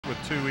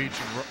2 each,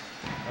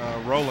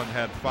 and Roland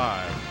had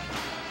 5.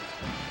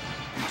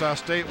 Utah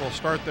State will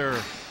start their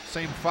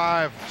same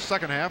 5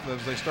 second half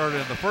as they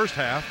started in the first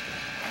half.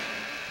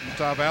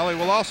 Utah Valley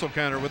will also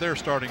counter with their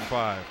starting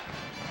 5.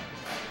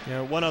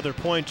 Yeah, one other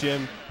point,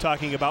 Jim,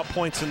 talking about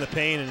points in the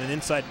paint and an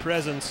inside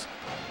presence.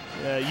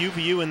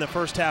 UVU in the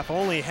first half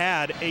only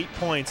had 8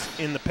 points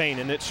in the paint,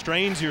 and it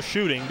strains your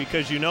shooting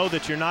because you know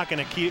that you're not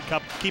going to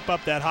keep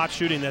up that hot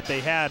shooting that they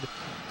had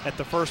at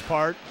the first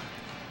part.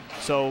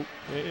 So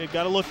you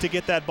got to look to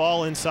get that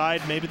ball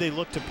inside. Maybe they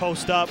look to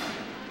post up,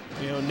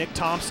 Nick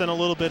Thompson a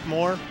little bit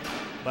more.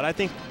 But I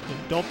think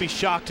don't be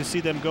shocked to see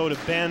them go to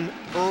Ben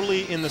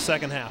early in the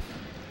second half.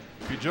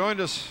 If you joined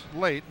us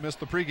late,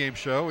 missed the pregame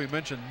show, we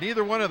mentioned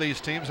neither one of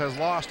these teams has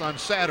lost on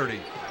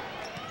Saturday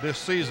this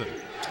season.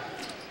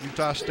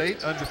 Utah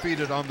State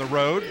undefeated on the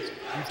road,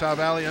 Utah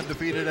Valley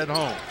undefeated at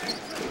home.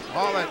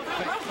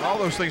 All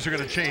those things are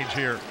going to change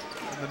here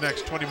in the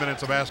next 20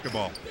 minutes of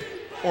basketball,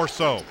 or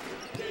so.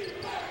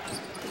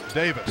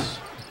 Davis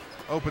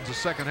opens the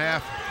second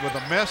half with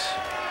a miss.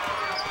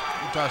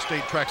 Utah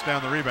State tracks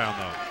down the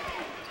rebound,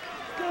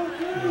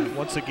 though.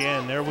 Once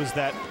again, there was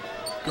that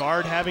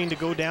guard having to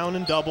go down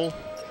and double,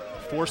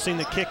 forcing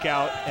the kick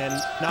out and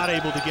not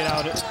able to get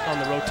out on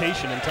the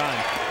rotation in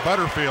time.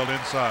 Butterfield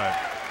inside.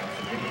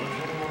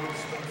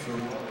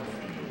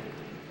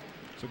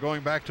 So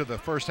going back to the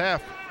first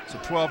half, it's a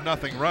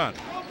 12-0 run.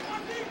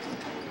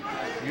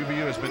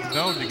 UVU has been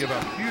known to give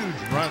up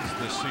huge runs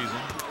this season.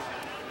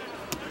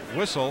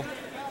 Whistle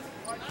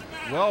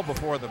well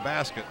before the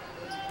basket.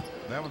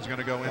 That one's going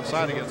to go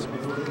inside against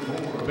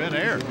Ben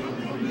Ayer,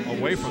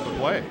 away from the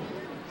play.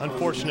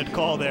 Unfortunate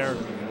call there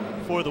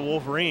for the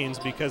Wolverines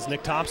because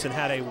Nick Thompson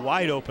had a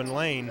wide open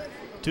lane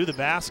to the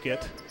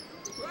basket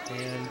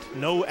and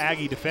no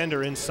Aggie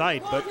defender in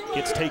sight, but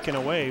gets taken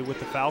away with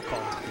the foul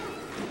call.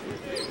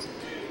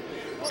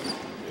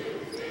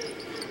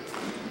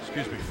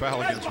 Excuse me,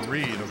 foul against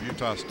Reed of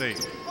Utah State.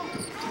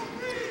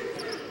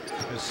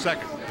 His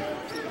second.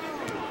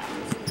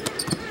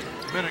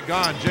 Minute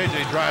gone,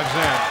 JJ drives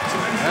in.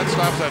 That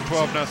stops that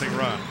 12-0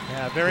 run.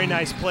 Yeah, very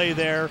nice play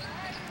there.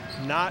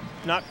 Not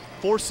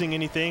forcing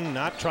anything,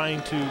 not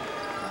trying to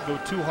go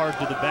too hard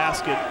to the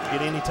basket,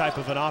 get any type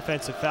of an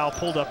offensive foul,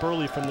 pulled up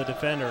early from the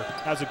defender.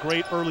 Has a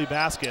great early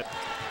basket.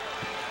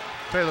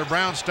 Taylor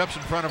Brown steps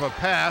in front of a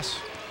pass.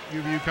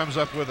 UVU comes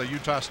up with a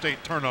Utah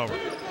State turnover.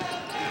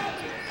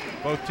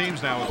 Both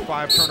teams now with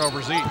 5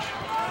 turnovers each.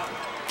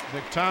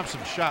 Nick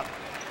Thompson shot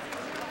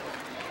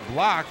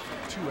blocked.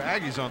 2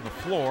 Aggies on the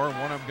floor, and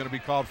one of them going to be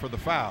called for the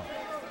foul.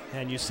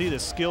 And you see the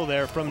skill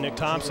there from Nick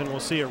Thompson. We'll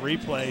see a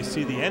replay,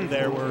 see the end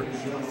there where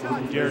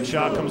Jared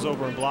Shaw comes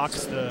over and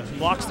blocks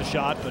the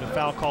shot, but a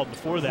foul called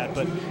before that.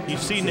 But you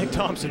see Nick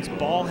Thompson's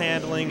ball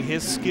handling,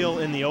 his skill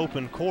in the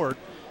open court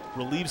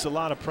relieves a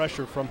lot of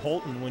pressure from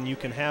Holton when you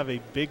can have a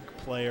big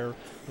player,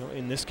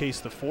 in this case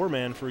the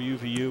 4-man for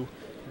UVU,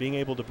 being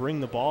able to bring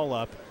the ball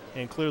up,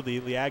 and clearly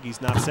the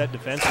Aggies not set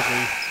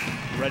defensively,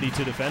 ready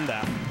to defend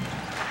that.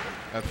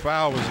 That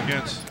foul was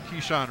against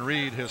Keyshawn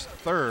Reed, his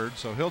 3rd,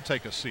 so he'll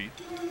take a seat.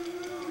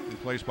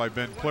 Replaced by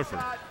Ben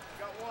Clifford.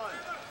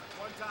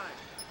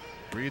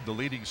 Reed, the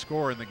leading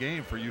scorer in the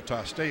game for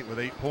Utah State with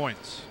 8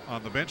 points,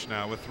 on the bench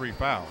now with 3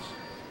 fouls.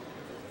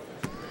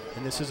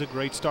 And this is a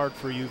great start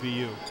for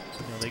UVU.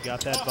 They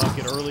got that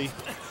bucket early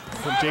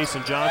from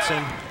Jason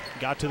Johnson,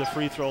 got to the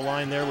free throw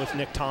line there with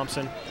Nick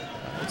Thompson.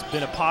 It's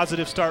been a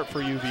positive start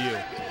for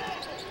UVU.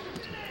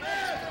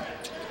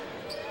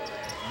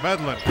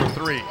 Medlin for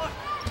 3.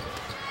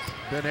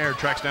 Ben Ayer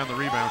tracks down the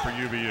rebound for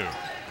UVU.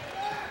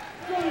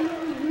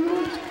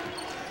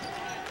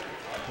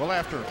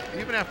 Well,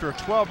 even after a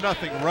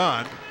 12-0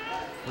 run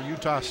for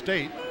Utah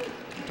State,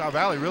 Utah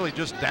Valley really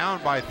just down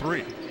by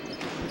 3.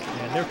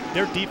 And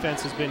their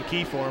defense has been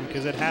key for them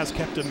because it has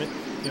kept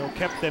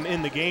them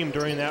in the game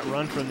during that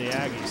run from the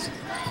Aggies.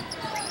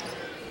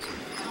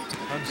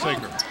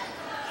 Hunsaker,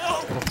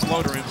 a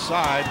floater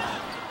inside.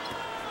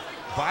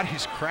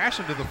 Bodies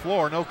crashing to the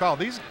floor, no call.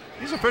 These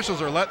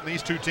officials are letting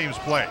these 2 teams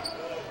play.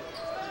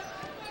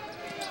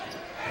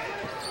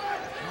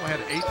 Had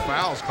 8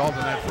 fouls called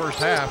in that first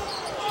half.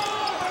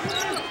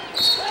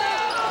 And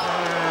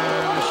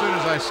as soon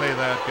as I say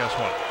that, guess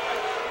what?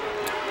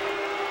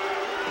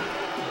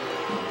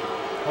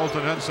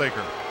 Holton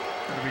Hunsaker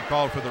going to be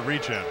called for the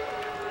reach-in.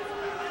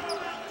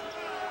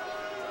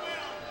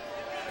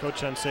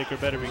 Coach Hunsaker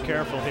better be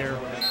careful here.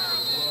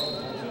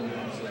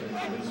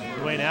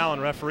 Dwayne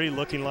Allen, referee,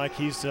 looking like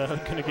he's going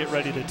to get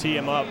ready to tee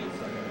him up.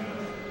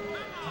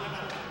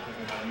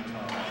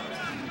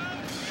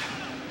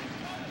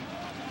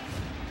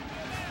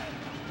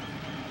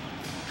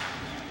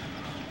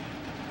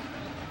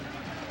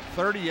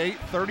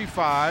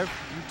 (38-35),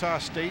 Utah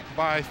State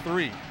by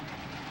 3.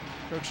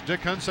 Coach Dick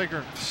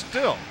Hunsaker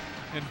still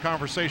in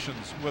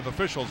conversations with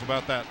officials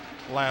about that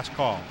last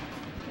call.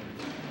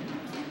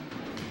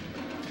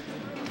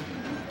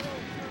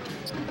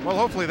 Well,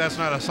 hopefully that's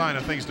not a sign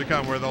of things to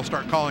come where they'll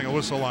start calling a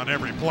whistle on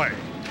every play.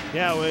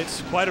 Yeah, well,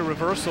 it's quite a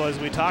reversal as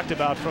we talked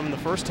about from the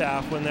first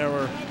half when there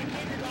were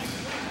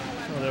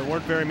Well, there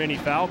weren't very many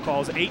foul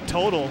calls, 8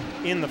 total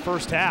in the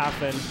first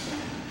half, and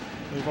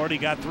we've already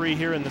got 3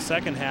 here in the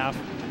second half.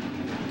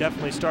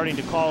 Definitely starting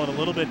to call it a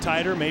little bit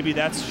tighter. Maybe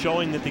that's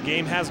showing that the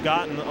game has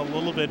gotten a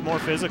little bit more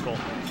physical.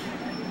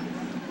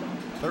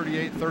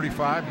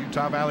 38-35,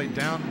 Utah Valley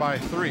down by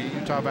 3.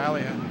 Utah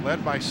Valley had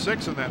led by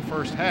 6 in that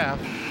first half.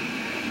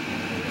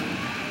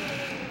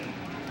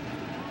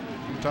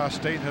 Utah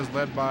State has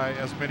led by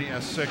as many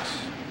as 6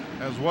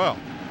 as well.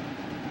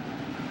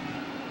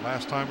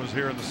 Last time was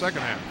here in the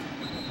second half,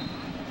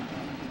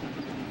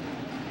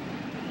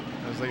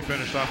 as they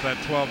finished off that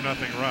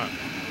 12-0 run.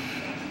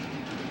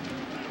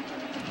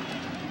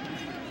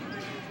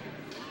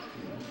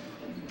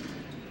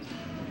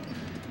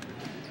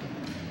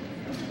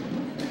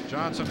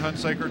 Johnson,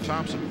 Hunsaker,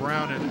 Thompson,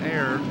 Brown, and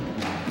Aird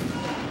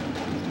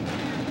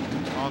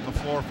on the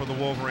floor for the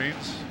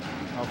Wolverines.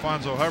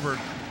 Alfonso Hubbard,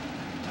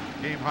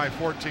 game high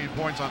 14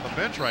 points on the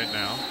bench right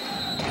now.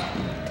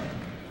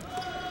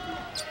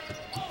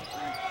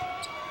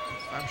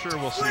 I'm sure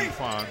we'll see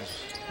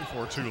Fonz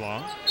before too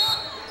long.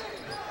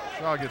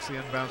 Shaw gets the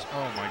inbounds.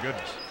 Oh my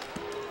goodness.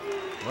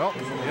 Well,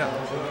 yeah.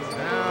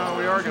 Now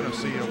we are going to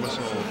see a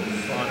whistle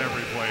on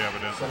every play,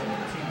 evidently.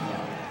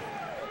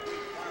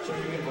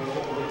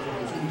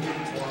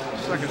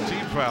 Second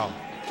team foul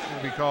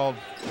will be called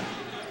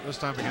this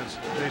time against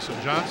Jason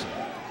Johnson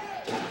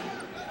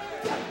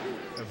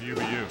of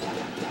UVU.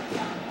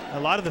 A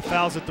lot of the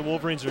fouls that the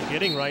Wolverines are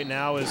getting right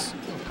now is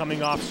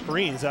coming off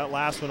screens. That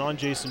last one on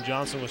Jason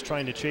Johnson was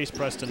trying to chase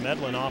Preston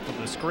Medlin off of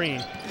the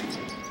screen.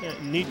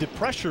 Need to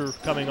pressure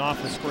coming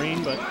off the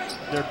screen, but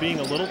they're being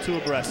a little too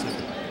aggressive.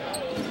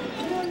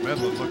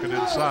 Medlin looking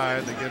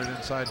inside. They get it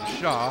inside to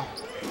Shaw.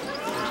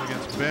 Looks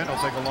against Ben. He'll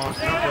take a long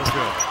jump.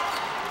 Good.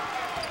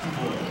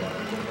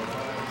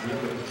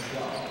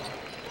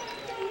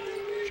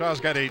 Shaw's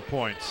got 8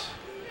 points.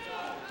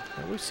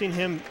 We've seen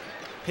him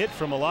hit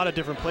from a lot of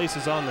different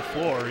places on the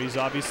floor. He's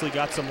obviously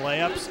got some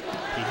layups.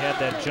 He had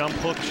that jump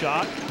hook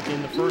shot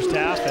in the first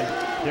half,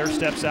 and there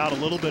steps out a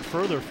little bit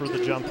further for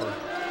the jumper.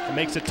 It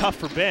makes it tough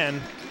for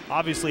Ben.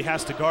 Obviously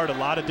has to guard a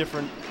lot of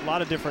different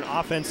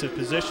offensive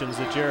positions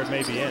that Jared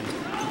may be in.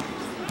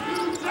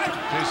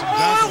 Jason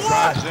Johnson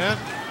drives in,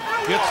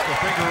 gets the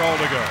finger roll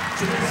to go.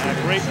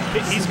 Great.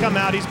 He's come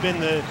out. He's been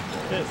the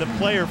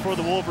player for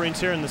the Wolverines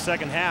here in the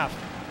second half.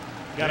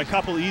 Got a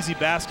couple easy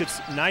baskets,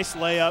 nice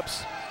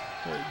layups,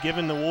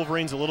 giving the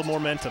Wolverines a little more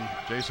momentum.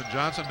 Jason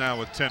Johnson now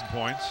with 10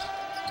 points.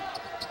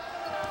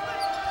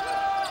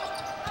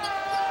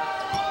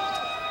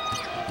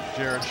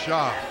 Jared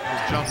Shaw,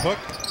 jump hook.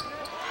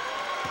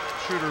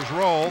 Shooters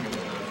roll.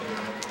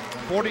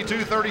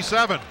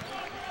 42-37.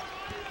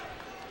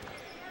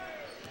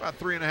 About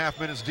 3.5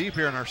 minutes deep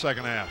here in our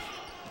second half.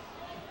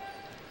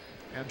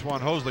 Antoine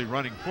Hosley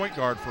running point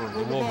guard for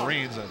the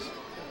Wolverines as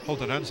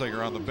Holton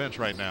Hunsaker on the bench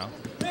right now.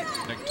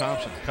 Nick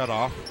Thompson cut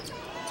off.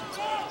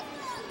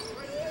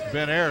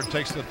 Ben Aird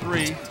takes the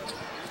 3.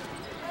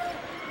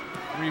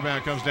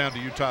 Rebound comes down to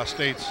Utah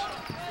State's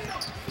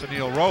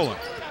Tennille Rowland.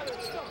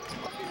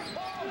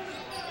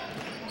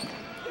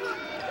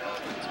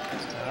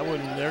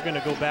 They're going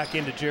to go back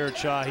into Jared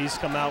Shaw. He's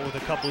come out with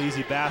a couple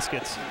easy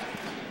baskets.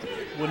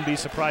 Wouldn't be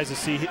surprised to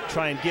see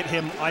try and get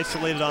him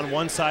isolated on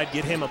one side,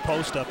 get him a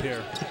post up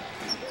here.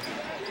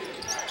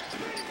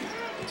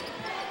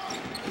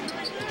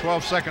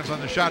 12 seconds on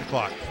the shot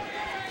clock.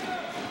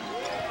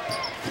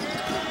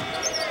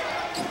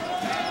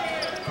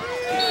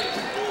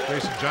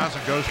 Jason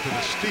Johnson goes for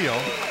the steal.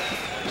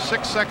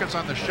 6 seconds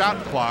on the shot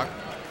clock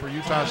for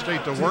Utah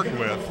State to work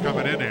with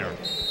coming in here.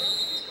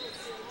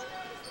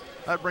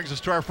 That brings us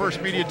to our first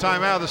media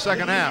timeout of the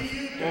second half.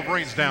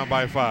 Wolverines down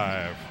by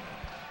 5.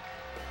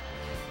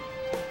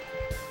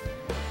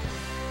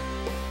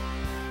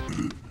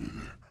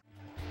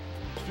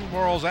 Stu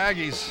Morrill's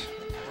Aggies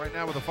right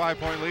now with a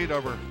 5-point lead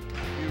over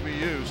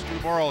UVU. Stu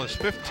Morrill is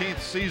 15th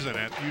season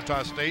at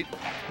Utah State,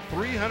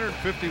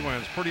 350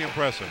 wins, pretty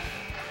impressive.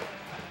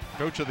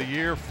 Coach of the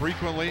year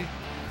frequently.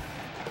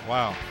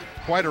 Wow,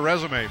 quite a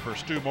resume for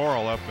Stu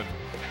Morrill up in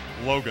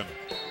Logan.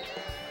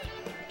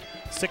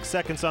 6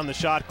 seconds on the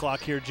shot clock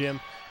here, Jim.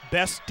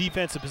 Best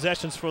defensive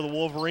possessions for the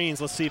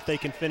Wolverines. Let's see if they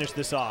can finish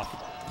this off.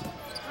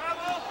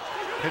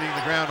 Hitting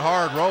the ground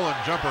hard, rolling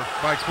jumper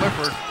by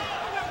Clifford.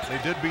 They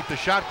did beat the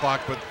shot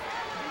clock, but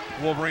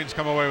Wolverines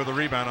come away with a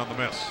rebound on the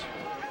miss.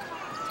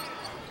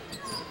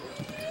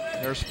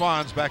 There's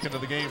Fonz back into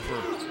the game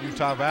for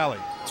Utah Valley,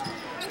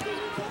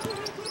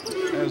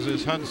 as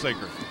is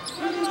Hunsaker.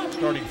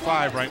 Starting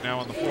 5 right now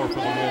on the floor for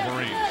the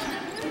Wolverines.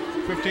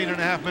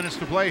 15.5 minutes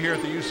to play here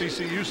at the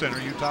UCCU Center.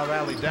 Utah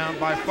Valley down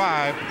by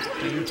 5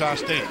 to Utah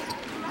State.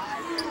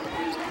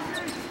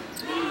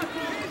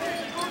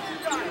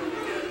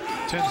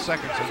 10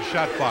 seconds on the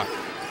shot clock.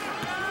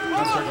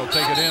 Hunsaker will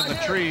take it in the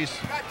trees,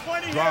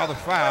 draw the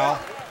foul.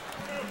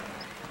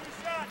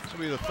 This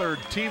will be the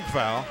 3rd team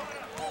foul.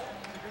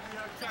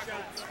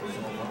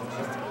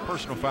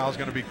 Personal foul is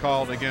going to be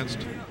called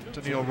against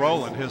Tennille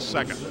Rowland, his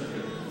 2nd.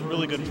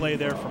 Really good play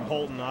there from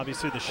Holton.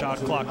 Obviously the shot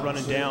clock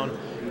running down.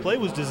 Play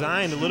was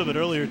designed a little bit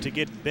earlier to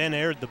get Ben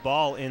Aird the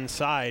ball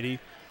inside. He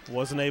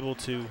wasn't able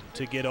to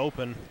get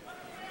open,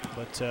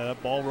 but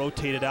ball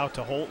rotated out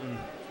to Holton,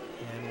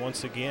 and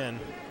once again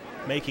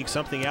making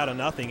something out of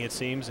nothing, it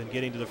seems, and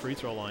getting to the free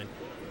throw line.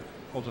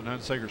 Holton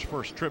Hunsaker's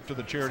first trip to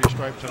the charity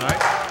stripe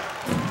tonight.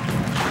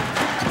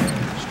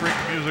 String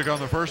music on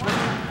the first one.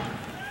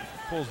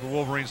 Pulls the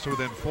Wolverines to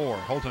within 4.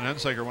 Holton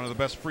Hunsaker, one of the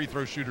best free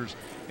throw shooters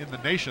in the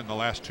nation the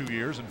last 2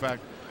 years. In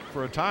fact,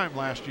 for a time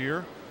last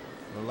year,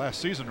 or last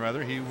season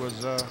rather, he was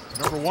 #1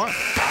 in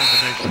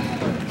the nation.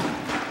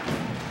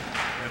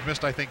 And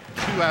missed, I think,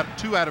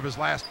 two out of his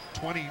last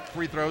 20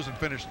 free throws and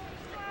finished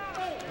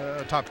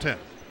top 10.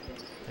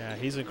 Yeah,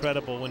 he's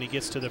incredible when he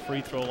gets to the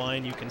free throw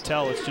line. You can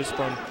tell it's just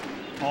from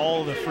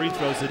all the free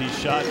throws that he's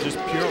shot, just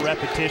pure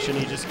repetition.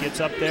 He just gets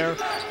up there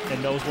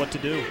and knows what to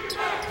do.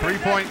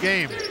 3-point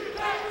game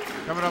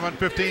coming up on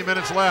 15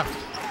 minutes left.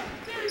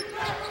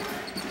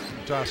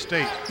 Utah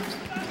State,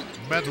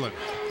 Medlin.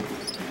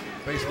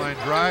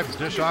 Baseline drive,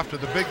 dish off to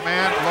the big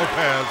man,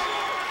 Lopez.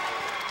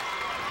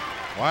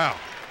 Wow.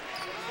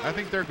 I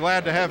think they're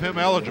glad to have him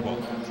eligible.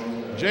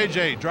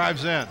 JJ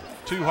drives in,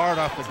 too hard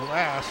off the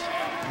glass.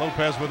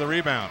 Lopez with a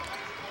rebound.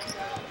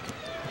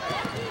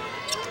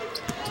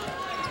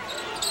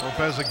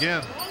 Lopez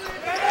again.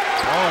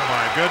 Oh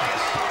my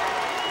goodness.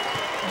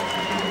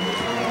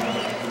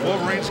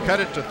 Wolverines cut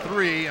it to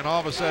 3, and all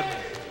of a sudden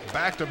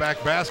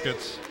back-to-back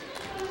baskets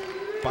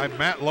by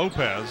Matt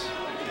Lopez.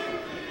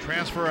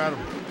 Transfer out of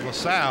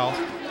LaSalle.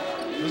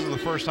 This is the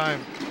first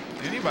time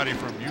anybody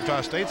from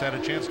Utah State's had a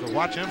chance to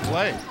watch him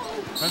play.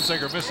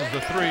 Hunsaker misses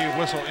the 3,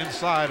 whistle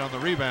inside on the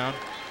rebound.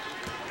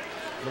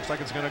 Looks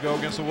like it's going to go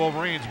against the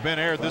Wolverines. Ben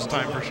Aird this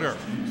time for sure.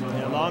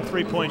 Yeah, long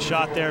 3-point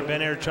shot there.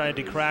 Ben Aird tried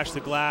to crash the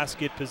glass,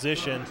 get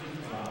position,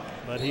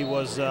 but he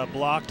was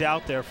blocked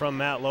out there from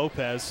Matt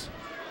Lopez.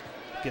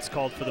 Gets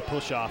called for the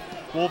push-off.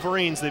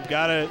 Wolverines, they've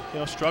got to,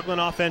 struggling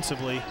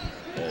offensively.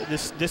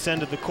 This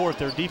end of the court,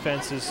 their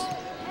defense is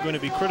going to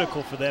be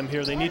critical for them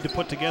here. They need to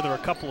put together a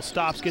couple of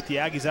stops, get the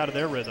Aggies out of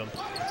their rhythm.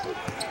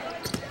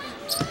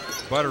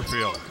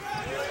 Butterfield.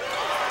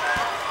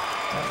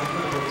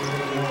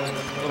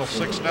 A little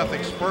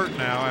 6-0 spurt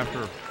now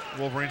after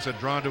Wolverines had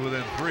drawn to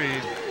within 3.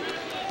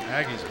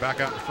 Aggies back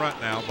out in front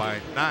now by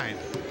 9.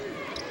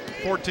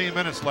 14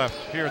 minutes left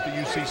here at the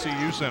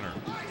UCCU Center.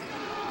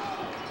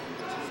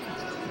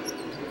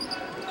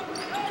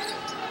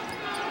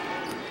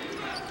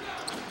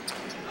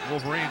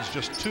 Wolverines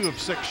just 2 of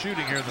 6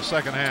 shooting here in the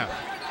second half.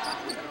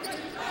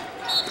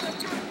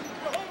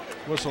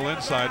 Whistle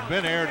inside,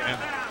 Ben Aird and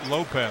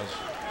Lopez.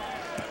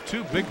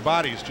 2 big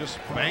bodies just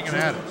banging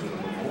at it.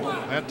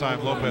 That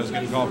time Lopez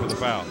getting called for the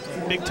foul.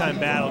 Big time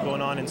battle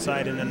going on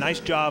inside, and a nice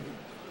job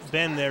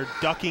Ben there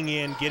ducking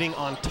in, getting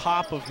on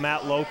top of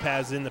Matt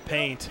Lopez in the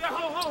paint.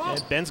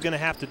 And Ben's going to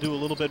have to do a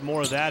little bit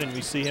more of that, and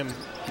we see him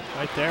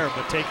right there,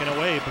 but taken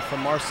away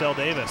from Marcel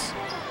Davis.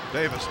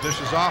 Davis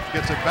dishes off,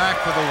 gets it back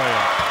for the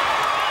layup.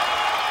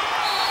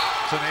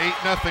 It's an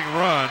 8-0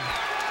 run.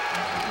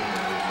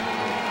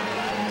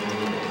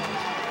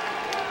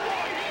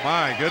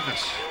 My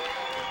goodness.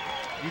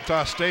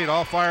 Utah State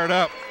all fired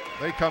up.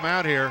 They come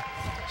out here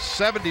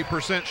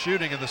 70%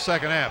 shooting in the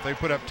second half. They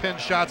put up 10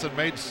 shots and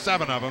made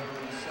 7 of them.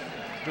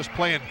 Just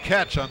playing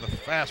catch on the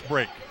fast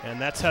break. And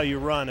that's how you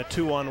run a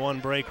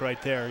 2-on-1 break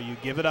right there. You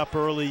give it up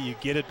early, you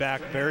get it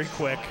back very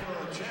quick.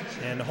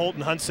 And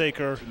Holton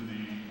Hunsaker,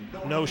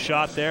 no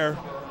shot there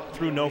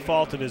through no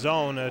fault of his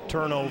own, a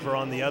turnover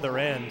on the other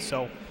end.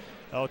 So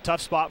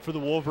tough spot for the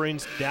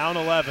Wolverines, down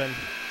 11.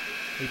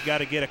 We've got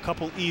to get a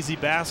couple easy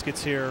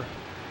baskets here.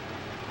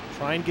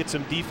 Try and get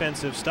some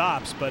defensive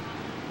stops, but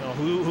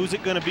who's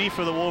it going to be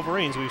for the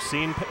Wolverines? We've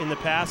seen in the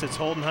past it's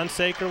Holton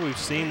Hunsaker. We've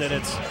seen that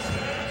it's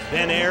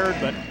Ben Aird,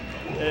 but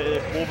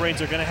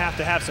Wolverines are going to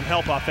have some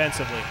help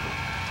offensively.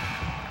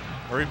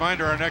 A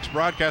reminder, our next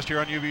broadcast here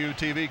on UVU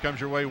TV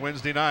comes your way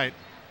Wednesday night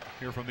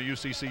here from the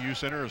UCCU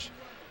Centers.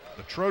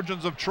 The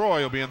Trojans of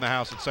Troy will be in the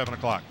house at 7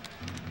 o'clock.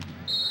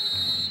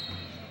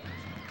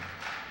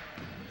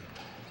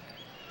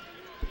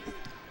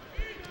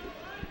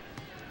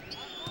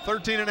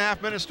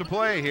 .5 minutes to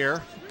play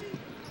here.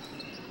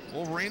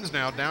 Wolverines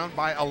now down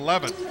by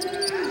 11.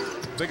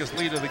 Biggest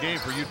lead of the game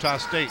for Utah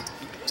State.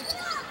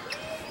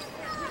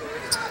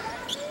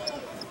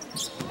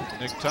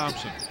 Nick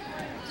Thompson.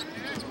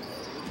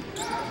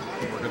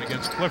 Working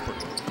against Clifford.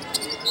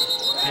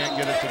 Can't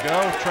get it to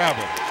go.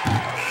 Travel.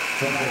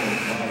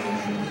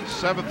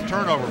 7th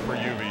turnover for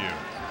UVU.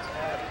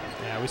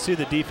 Yeah, we see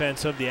the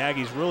defense of the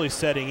Aggies really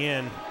setting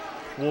in.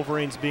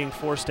 Wolverines being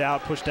forced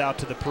out, pushed out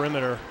to the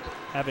perimeter,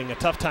 having a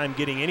tough time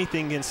getting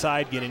anything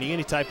inside, getting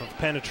any type of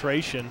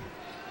penetration.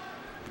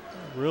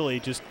 Really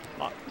just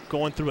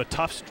going through a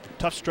tough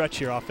stretch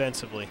here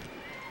offensively.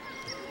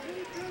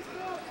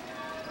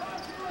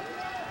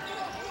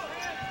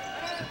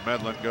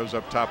 Medlin goes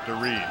up top to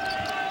Reed.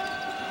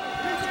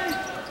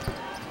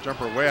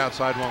 Jumper way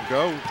outside won't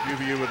go.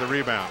 UVU with the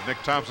rebound. Nick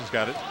Thompson's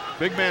got it.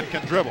 Big man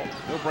can dribble.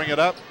 He'll bring it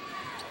up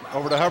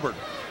over to Hubbard.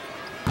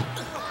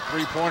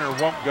 3-pointer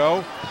won't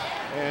go.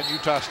 And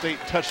Utah State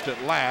touched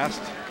it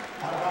last.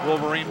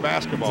 Wolverine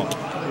basketball.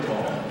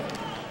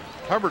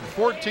 Hubbard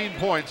 14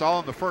 points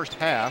all in the first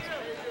half.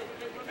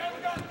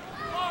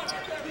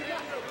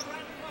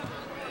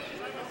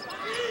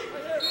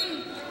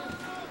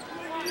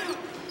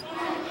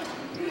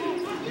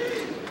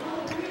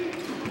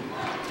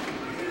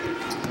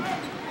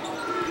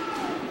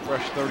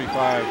 Fresh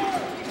 35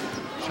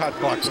 shot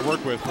clock to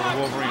work with for the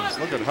Wolverines.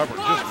 Look at Hubbard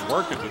just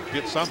working to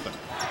get something.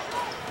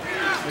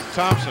 Nick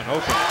Thompson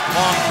open,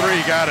 long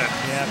three, got it.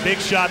 Yeah, big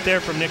shot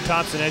there from Nick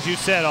Thompson. As you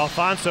said,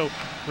 Alfonso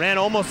ran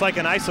almost like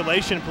an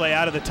isolation play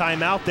out of the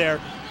timeout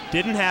there.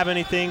 Didn't have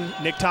anything.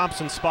 Nick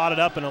Thompson spotted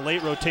up in a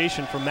late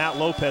rotation from Matt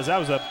Lopez. That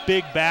was a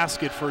big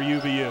basket for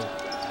UVU.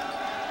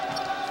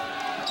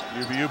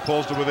 UVU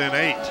pulls to within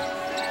 8.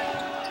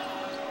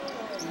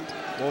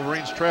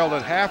 Wolverines trailed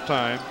at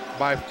halftime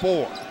by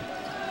 4.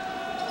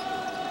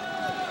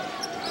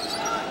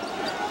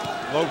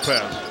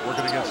 Lopez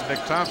working against Nick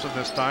Thompson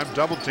this time.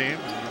 Double team.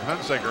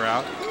 Hunsaker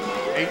out.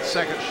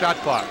 8-second shot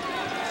clock.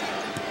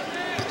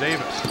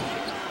 Davis.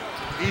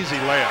 Easy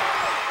layup.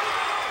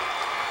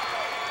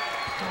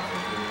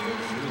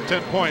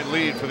 10-point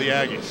lead for the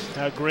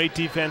Aggies. Great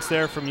defense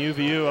there from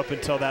UVU up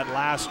until that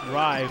last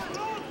drive.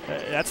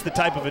 That's the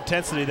type of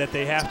intensity that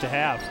they have to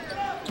have.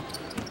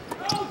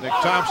 Nick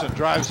Thompson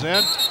drives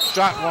in.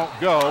 Shot won't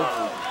go.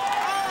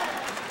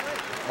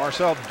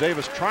 Marcel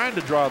Davis trying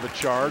to draw the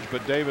charge,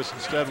 but Davis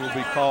instead will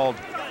be called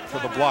for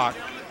the block.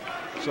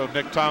 So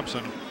Nick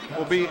Thompson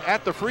will be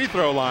at the free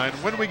throw line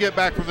when we get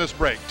back from this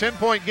break.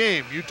 10-point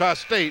game, Utah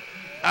State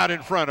out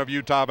in front of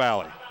Utah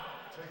Valley.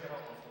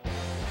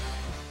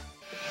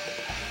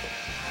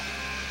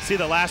 See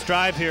the last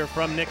drive here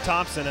from Nick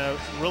Thompson, a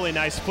really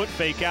nice foot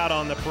fake out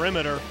on the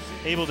perimeter,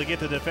 able to get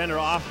the defender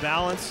off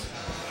balance,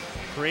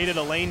 created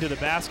a lane to the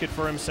basket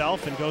for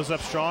himself and goes up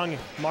strong.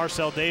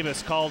 Marcel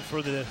Davis called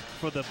for the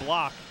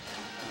block.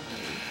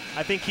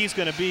 I think he's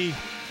going to be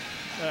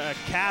a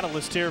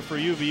catalyst here for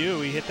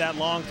UVU. He hit that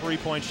long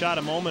three-point shot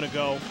a moment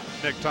ago.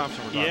 Nick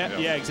Thompson.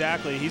 Yeah,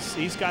 exactly.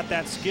 He's got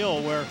that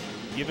skill where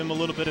give him a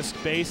little bit of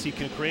space, he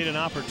can create an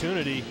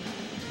opportunity,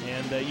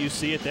 and you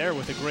see it there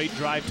with a great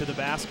drive to the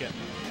basket.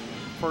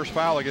 First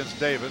foul against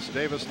Davis.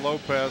 Davis,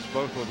 Lopez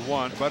both with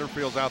 1.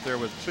 Butterfield's out there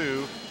with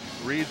 2.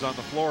 Reed's on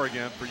the floor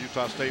again for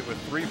Utah State with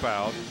 3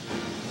 fouls.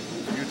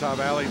 Utah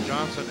Valley,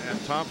 Johnson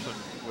and Thompson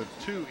with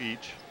 2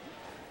 each.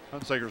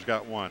 Hunsaker's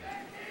got 1.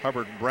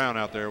 Hubbard and Brown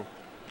out there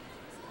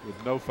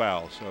with no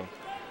fouls. So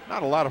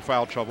not a lot of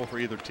foul trouble for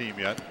either team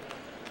yet.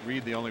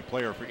 Reed the only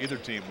player for either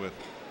team with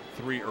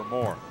 3 or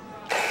more.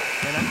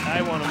 And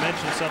I want to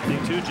mention something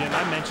too, Jim.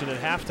 I mentioned at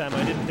halftime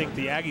I didn't think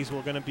the Aggies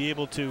were going to be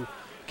able to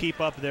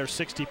keep up their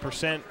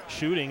 60%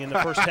 shooting in the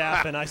first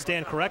half, and I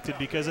stand corrected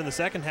because in the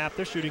second half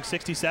they're shooting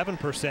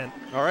 67%.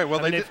 All right, well,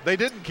 they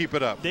didn't keep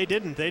it up. They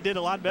didn't. They did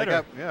a lot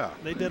better.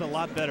 They did a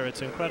lot better.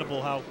 It's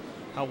incredible how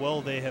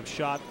well they have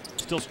shot.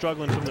 Still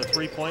struggling from the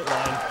three-point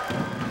line.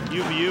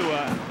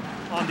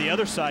 UVU on the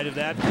other side of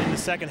that in the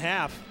second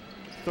half,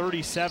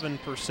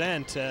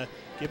 37%,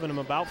 giving them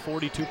about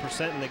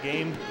 42% in the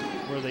game,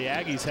 where the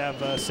Aggies have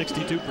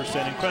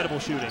 62%. Incredible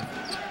shooting.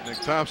 Nick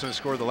Thompson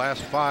scored the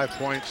last 5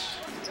 points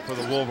for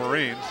the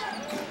Wolverines.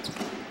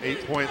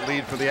 8-point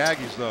lead for the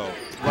Aggies, though.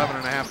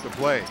 11.5 to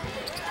play.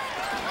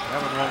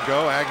 That one won't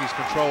go. Aggies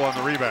control on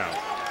the rebound.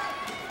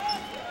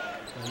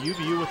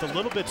 UVU with a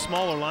little bit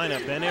smaller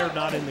lineup. Ben Air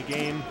not in the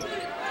game.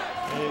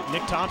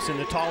 Nick Thompson,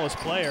 the tallest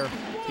player.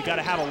 You got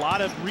to have a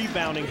lot of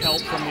rebounding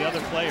help from the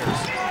other players.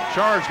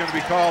 Charge going to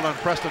be called on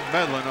Preston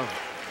Medlin of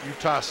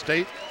Utah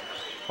State.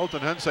 Holton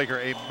Hunsaker,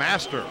 a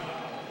master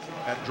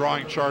at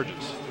drawing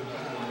charges.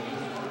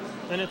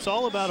 And it's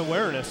all about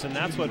awareness, and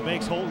that's what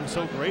makes Holton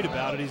so great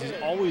about it. He's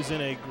always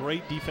in a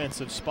great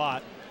defensive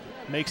spot,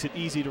 makes it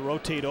easy to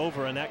rotate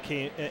over, and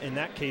in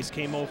that case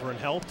came over and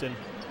helped and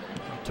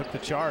took the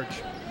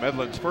charge.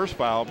 Medlin's first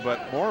foul,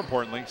 but more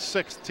importantly,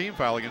 6th team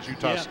foul against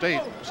Utah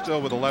State,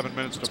 still with 11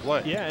 minutes to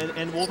play. Yeah,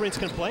 and Wolverines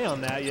can play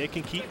on that. They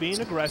can keep being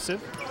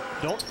aggressive,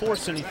 don't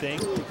force anything,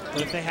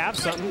 but if they have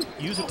something,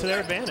 use it to their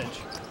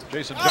advantage.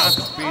 Jason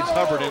Johnson feeds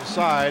Hubbard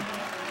inside.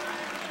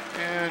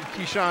 And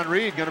Keyshawn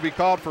Reed going to be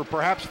called for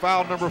perhaps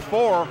foul number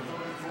 4.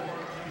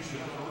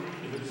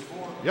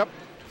 Yep,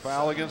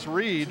 foul against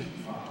Reed.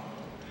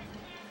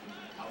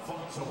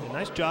 A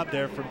nice job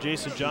there from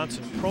Jason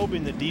Johnson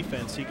probing the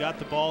defense. He got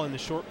the ball in the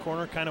short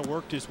corner, kind of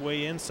worked his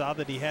way in, saw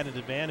that he had an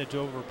advantage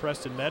over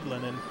Preston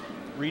Medlin, and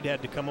Reed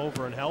had to come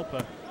over and help.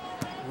 A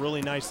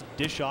really nice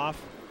dish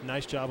off.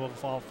 Nice job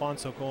of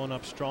Alfonso going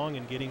up strong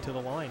and getting to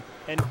the line.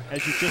 And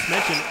as you just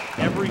mentioned,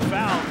 every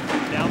foul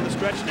down the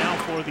stretch now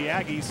for the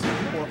Aggies,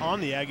 or on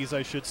the Aggies,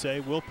 I should say,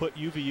 will put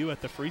UVU at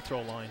the free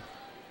throw line.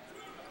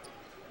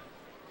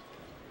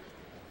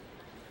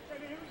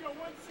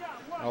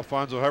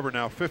 Alfonso Hubbard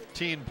now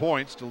 15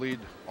 points to lead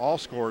all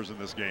scorers in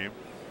this game.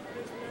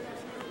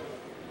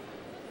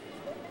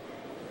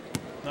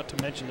 Not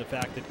to mention the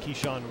fact that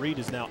Keyshawn Reed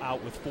is now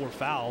out with 4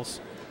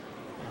 fouls.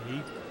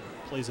 He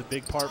plays a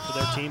big part for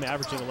their team,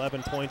 averaging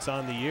 11 points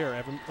on the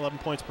year, 11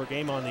 points per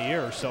game on the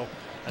year. So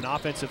an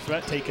offensive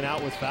threat taken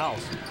out with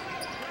fouls.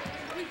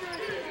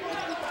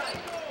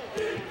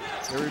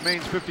 It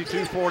remains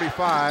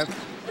 52-45.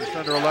 Just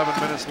under 11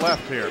 minutes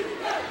left here.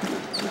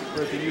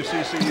 We're at the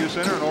UCCU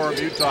Center in Orem,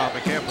 Utah, on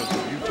the campus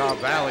of Utah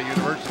Valley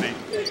University.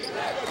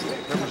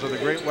 Members of the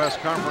Great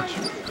West Conference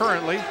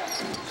currently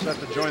set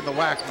to join the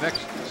WAC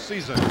next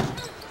season.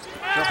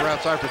 Jumper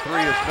outside for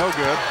three is no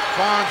good.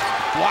 Fons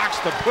blocks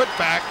the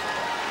putback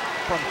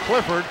from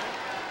Clifford.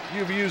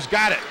 UVU's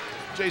got it.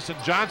 Jason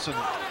Johnson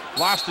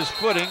lost his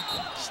footing,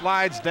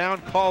 slides down,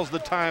 calls the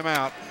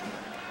timeout.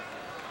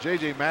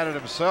 JJ mad at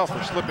himself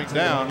for slipping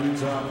down.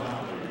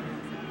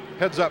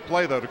 Heads up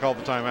play though to call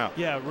the timeout.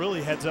 Yeah,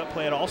 really heads up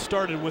play. It all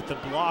started with the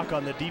block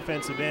on the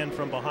defensive end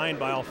from behind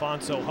by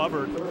Alfonso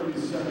Hubbard.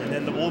 And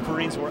then the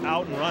Wolverines were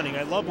out and running.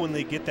 I love when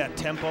they get that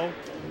tempo,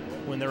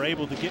 when they're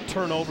able to get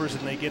turnovers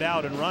and they get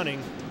out and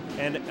running.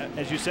 And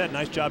as you said,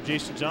 nice job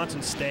Jason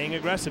Johnson staying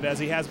aggressive as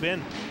he has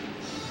been.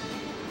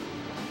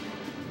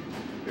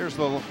 Here's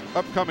the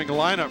upcoming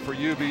lineup for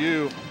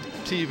UVU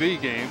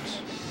TV games.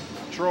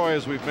 Troy,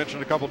 as we've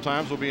mentioned a couple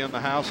times, will be in the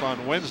house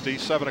on Wednesday,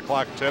 7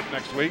 o'clock tip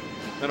next week.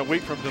 Then a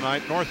week from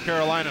tonight, North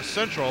Carolina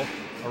Central,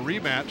 a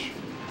rematch.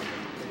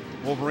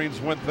 Wolverines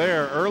went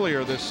there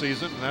earlier this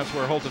season, and that's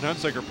where Holton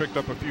Hunsaker picked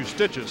up a few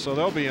stitches. So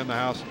they'll be in the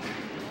house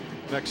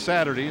next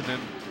Saturday. And then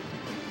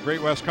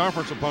Great West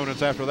Conference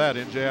opponents after that,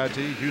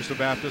 NJIT, Houston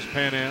Baptist,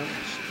 Pan Am,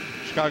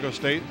 Chicago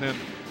State, and then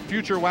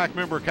future WAC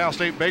member Cal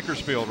State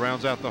Bakersfield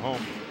rounds out the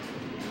home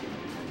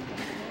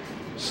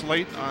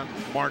slate on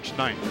March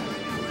 9th.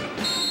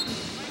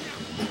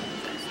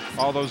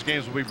 All those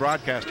games will be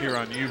broadcast here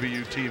on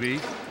UVU TV.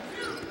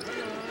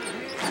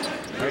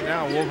 Right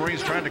now,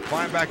 Wolverines trying to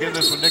climb back in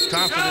this one. Nick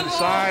Thompson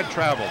inside,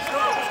 travels.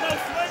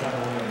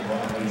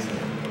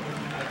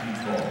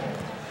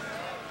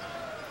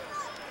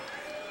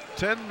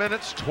 10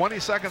 minutes, 20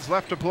 seconds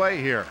left to play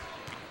here.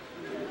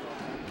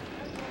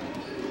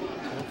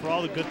 Well, for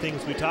all the good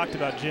things we talked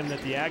about, Jim,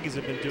 that the Aggies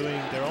have been doing,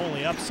 they're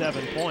only up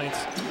 7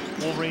 points.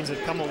 Wolverines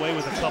have come away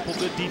with a couple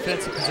good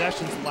defensive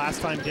possessions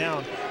last time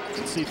down.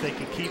 Let's see if they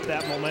can keep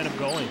that momentum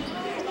going.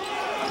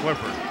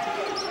 Clifford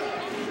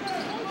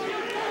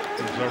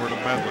moves over to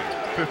Medlin.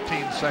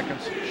 15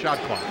 seconds shot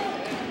clock.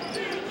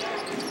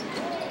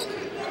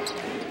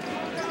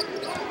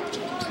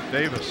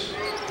 Davis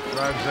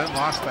drives in,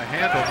 lost the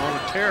handle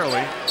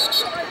momentarily.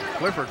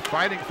 Clifford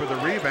fighting for the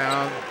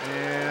rebound,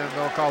 and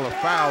they'll call a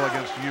foul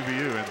against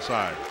UVU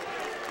inside.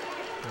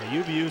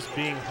 UVU's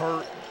being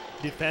hurt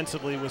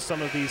defensively with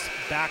some of these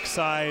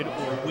backside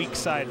or weak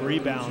side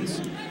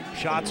rebounds.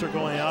 Shots are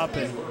going up,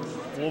 and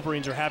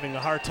Wolverines are having a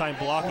hard time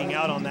blocking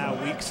out on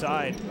that weak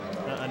side.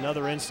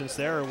 Another instance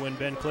there when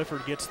Ben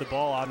Clifford gets the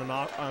ball out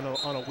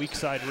on a weak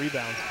side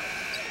rebound.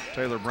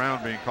 Taylor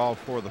Brown being called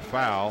for the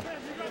foul.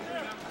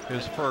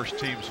 His first,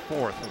 team's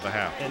fourth of the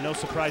half. And no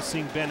surprise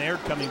seeing Ben Aird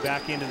coming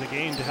back into the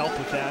game to help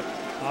with that.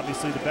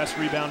 Obviously the best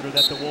rebounder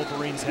that the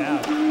Wolverines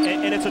have.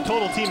 And it's a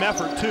total team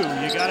effort too.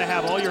 You got to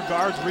have all your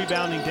guards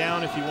rebounding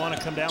down if you want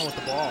to come down with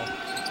the ball.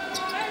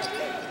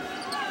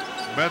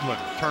 Medlin,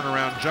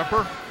 turnaround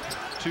jumper,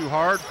 too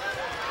hard.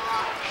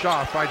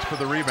 Shaw fights for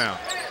the rebound.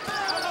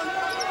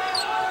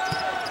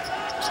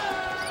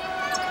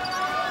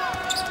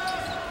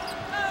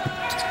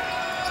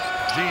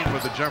 Jean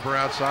with the jumper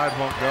outside,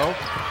 won't go.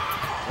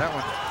 That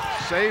one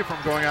saved from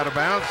going out of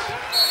bounds.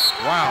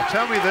 Wow,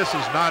 tell me this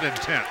is not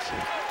intense.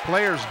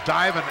 Players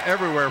diving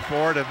everywhere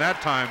for it, and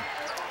that time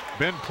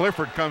Ben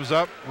Clifford comes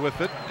up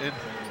with it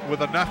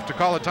with enough to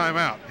call a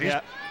timeout.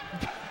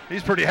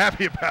 He's pretty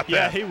happy about that.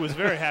 Yeah, he was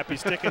very happy,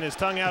 sticking his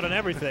tongue out and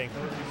everything.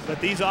 But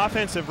these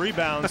offensive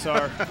rebounds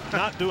are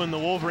not doing the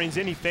Wolverines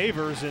any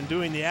favors and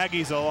doing the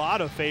Aggies a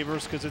lot of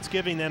favors because it's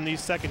giving them these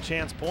second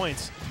chance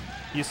points.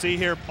 You see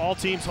here all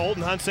teams,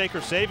 Holton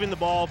Hunsaker saving the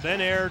ball,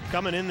 Ben Aird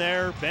coming in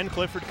there, Ben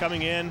Clifford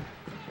coming in.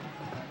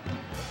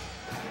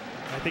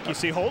 I think you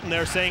see Holton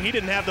there saying he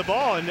didn't have the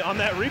ball, and on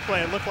that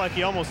replay it looked like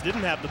he almost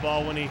didn't have the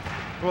ball when he...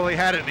 Well, he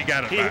had it and he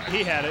got it back.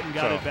 He had it and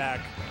got it back.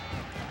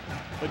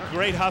 But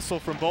great hustle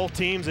from both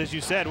teams, as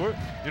you said.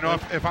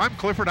 If I'm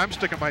Clifford, I'm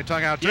sticking my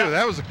tongue out too. Yeah.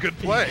 That was a good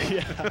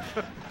play.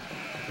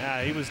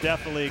 Yeah, he was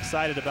definitely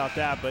excited about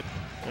that, but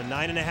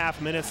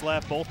 9.5 minutes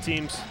left, both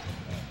teams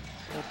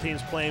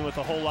playing with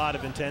a whole lot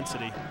of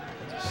intensity.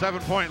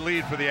 7-point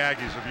lead for the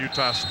Aggies of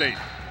Utah State.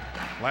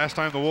 Last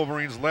time the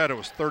Wolverines led, it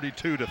was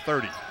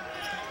 32-30.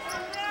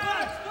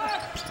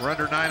 We're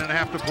under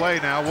 9.5 to play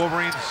now.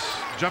 Wolverines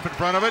jump in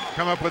front of it,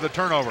 come up with a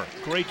turnover.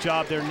 Great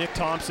job there, Nick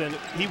Thompson.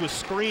 He was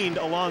screened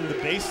along the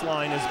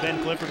baseline as Ben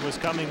Clifford was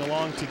coming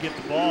along to get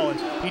the ball, and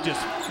he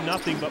just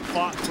nothing but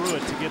fought through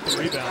it to get the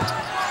rebound.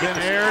 Ben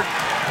Aird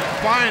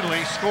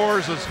finally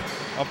scores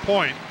a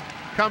point.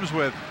 Comes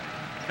with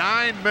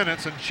 9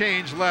 minutes and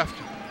change left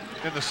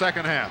in the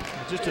second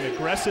half. Just an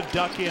aggressive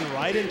duck in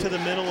right into the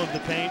middle of the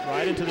paint,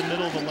 right into the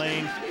middle of the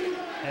lane,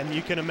 and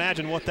you can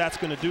imagine what that's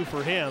going to do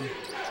for him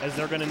as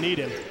they're going to need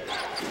him.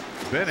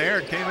 Ben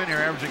Aird came in here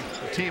averaging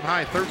team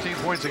high 13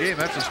 points a game.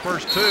 That's his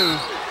first 2.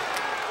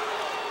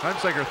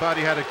 Hunsaker thought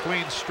he had a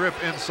clean strip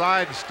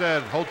inside.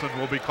 Instead, Holton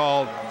will be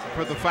called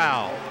for the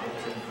foul.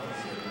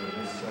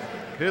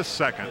 His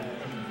second.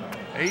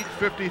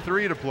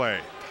 8:53 to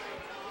play.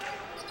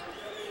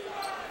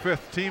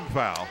 5th team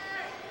foul.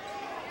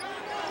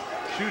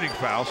 shooting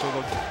foul, so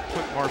they'll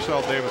put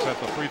Marcel Davis at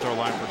the free throw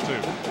line for 2.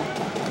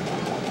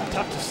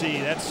 Tough to see.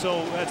 That's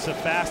a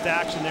fast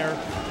action there.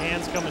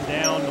 Hands coming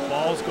down, the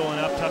ball's going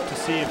up. Tough to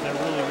see if there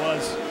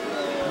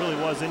really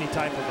was any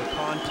type of a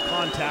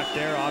contact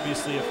there.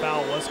 Obviously, a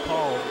foul was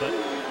called, but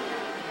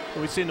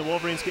we've seen the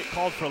Wolverines get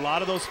called for a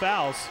lot of those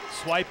fouls.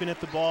 Swiping at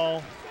the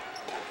ball.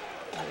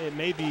 It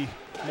may be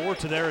more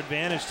to their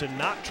advantage to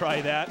not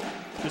try that,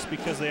 just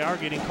because they are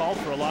getting called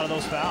for a lot of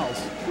those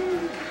fouls.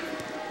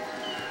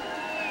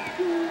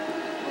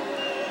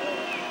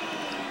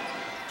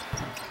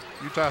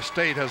 Utah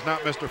State has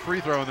not missed a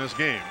free throw in this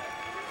game.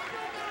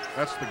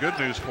 That's the good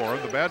news for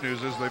them. The bad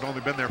news is they've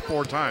only been there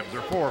 4 times.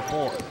 They're 4 of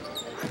 4.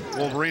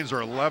 Wolverines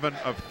are 11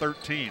 of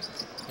 13.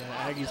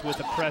 Yeah, Aggies with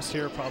a press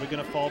here, probably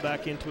going to fall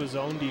back into his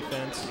own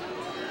defense.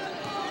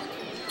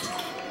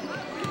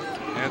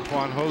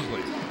 Antoine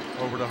Hosley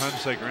over to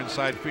Hunsaker,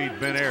 inside feed,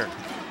 Ben Aird.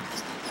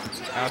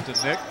 Out to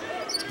Nick.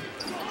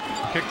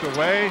 Kicked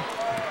away.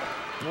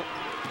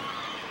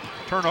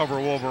 Turnover,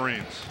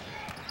 Wolverines.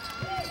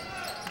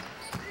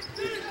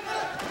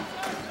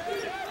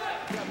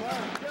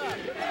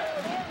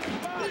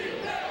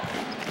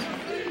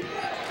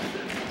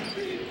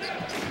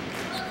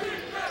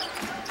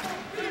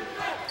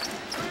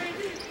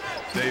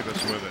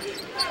 Davis with it.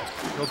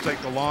 He'll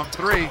take the long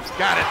 3.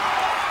 Got it.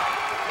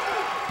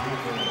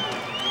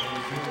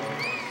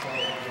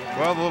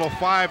 Well, the little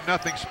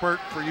 5-0 spurt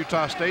for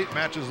Utah State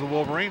matches the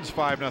Wolverines'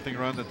 5-0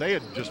 run that they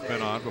had just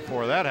been on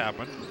before that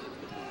happened.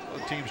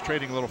 The teams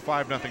trading little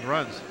 5-0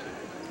 runs.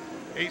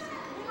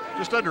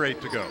 Just under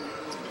 8 to go.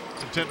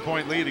 It's a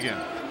 10-point lead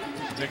again.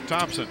 Nick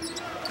Thompson.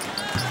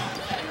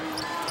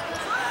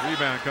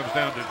 Rebound comes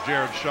down to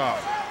Jared Shaw.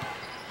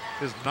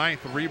 His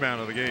 9th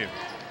rebound of the game.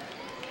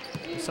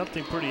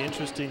 Something pretty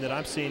interesting that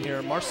I'm seeing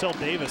here. Marcel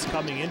Davis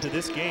coming into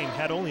this game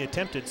had only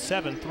attempted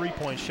 7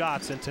 3-point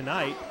shots, and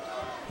tonight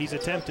he's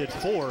attempted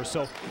 4.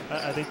 So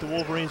I think the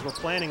Wolverines were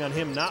planning on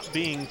him not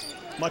being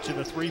much of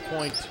a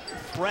 3-point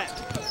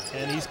threat,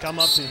 and he's come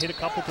up and hit a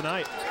couple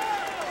tonight.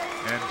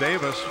 And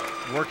Davis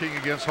working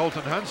against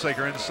Holton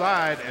Hunsaker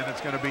inside, and it's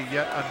going to be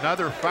yet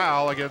another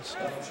foul against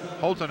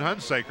Holton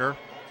Hunsaker.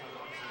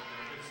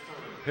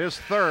 His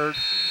 3rd.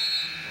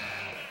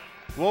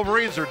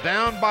 Wolverines are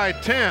down by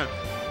 10.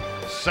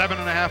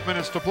 7.5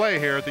 minutes to play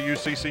here at the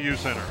UCCU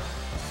Center.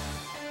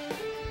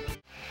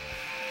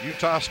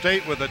 Utah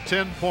State with a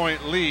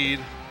 10-point lead.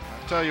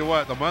 I tell you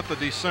what, the month of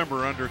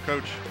December under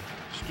Coach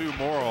Stu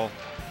Morrill,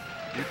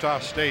 Utah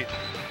State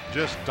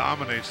just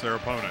dominates their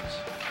opponents.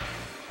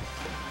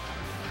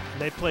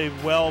 They play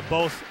well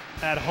both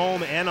at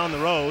home and on the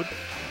road.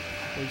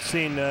 We've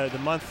seen the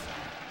month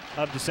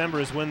of December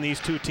is when these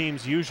two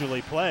teams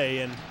usually play,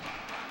 and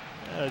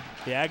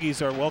the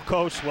Aggies are well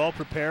coached, well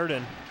prepared,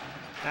 and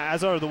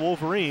as are the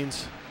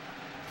Wolverines.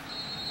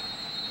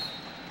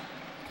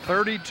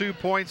 32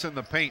 points in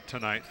the paint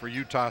tonight for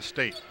Utah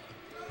State.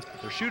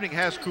 Their shooting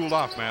has cooled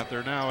off, Matt.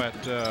 They're now at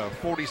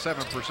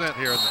 47%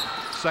 here in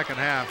the second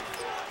half.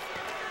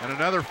 And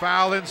another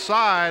foul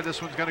inside.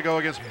 This one's going to go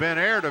against Ben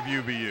Aird of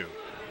UVU.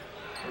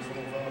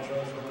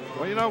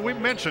 Well, you know, we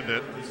mentioned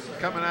it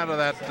coming out of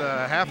that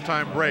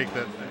halftime break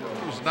that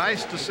it was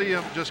nice to see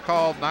him just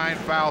call 9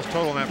 fouls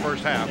total in that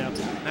first half. Yep.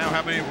 Now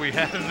how many have we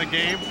had in the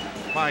game?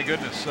 My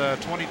goodness,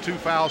 22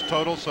 fouls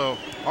total, so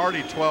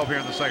already 12 here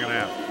in the second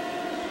half.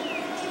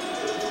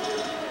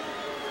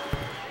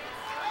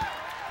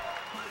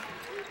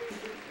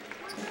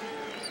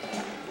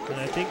 And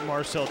I think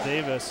Marcel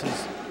Davis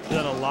has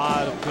done a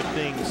lot of good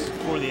things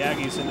for the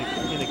Aggies in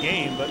the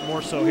game, but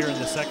more so here in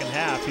the second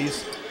half.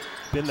 He's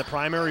been the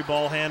primary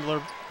ball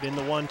handler, been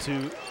the one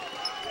to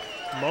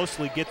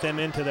mostly get them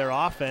into their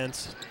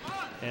offense.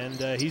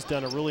 And he's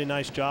done a really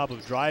nice job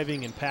of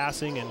driving and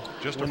passing, and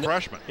just a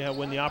freshman.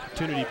 When the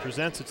opportunity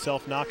presents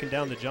itself, knocking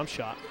down the jump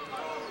shot.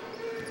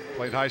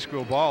 Played high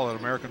school ball at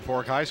American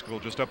Fork High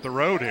School just up the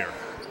road here.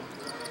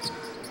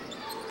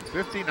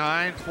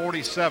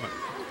 59-47.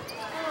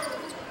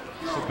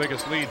 It's the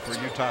biggest lead for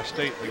Utah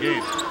State in the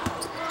game.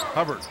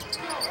 Hubbard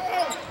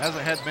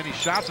hasn't had many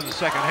shots in the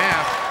second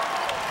half.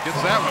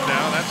 Gets that one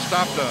down. That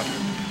stopped a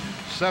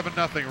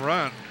 7-0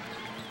 run.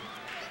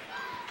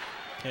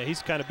 Yeah,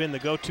 he's kind of been the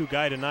go-to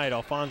guy tonight.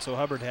 Alfonso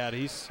Hubbard had.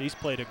 He's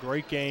played a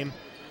great game.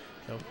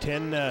 You know,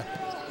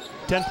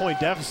 10-point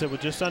deficit with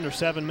just under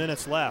 7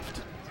 minutes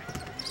left.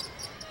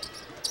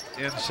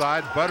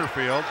 Inside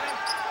Butterfield,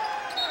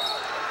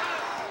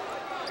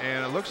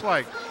 and it looks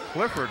like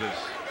Clifford is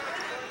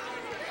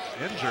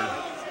injured.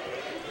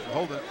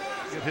 Hold it,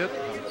 get hit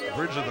the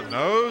bridge of the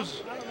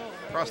nose,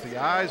 across the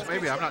eyes.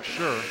 Maybe, I'm not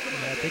sure.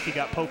 Yeah, I think he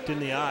got poked in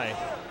the eye.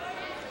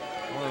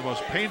 One of the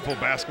most painful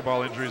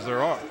basketball injuries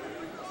there are.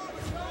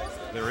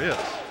 There are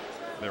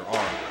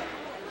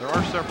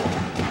several.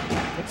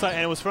 Looks like,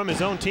 and it was from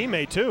his own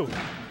teammate too.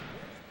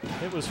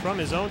 It was from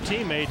his own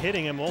teammate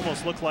hitting him.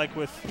 Almost looked like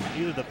with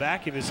either the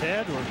back of his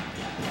head or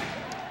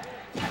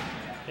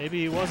maybe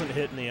he wasn't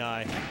hit in the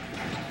eye.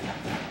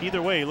 Either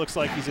way, he looks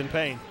like he's in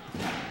pain.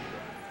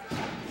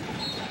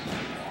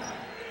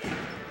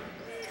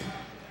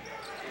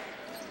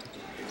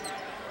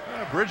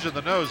 Bridge to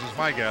the nose is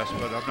my guess,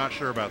 but I'm not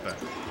sure about that.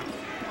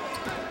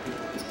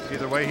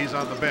 Either way, he's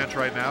on the bench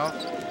right now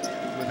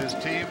with his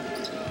team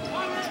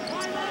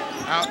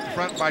out in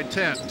front by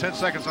 10. 10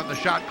 seconds on the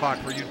shot clock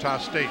for Utah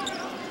State.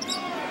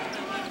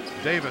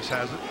 Davis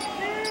has it.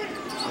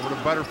 Over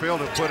to Butterfield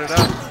to put it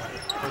up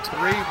for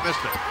three.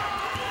 Missed it.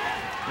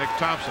 Nick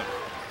Thompson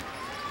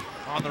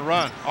on the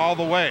run all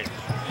the way.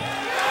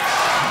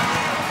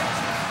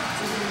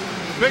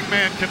 Big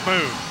man can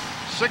move.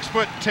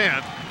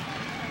 6'10".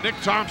 Nick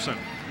Thompson,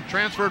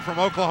 transferred from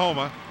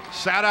Oklahoma,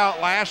 sat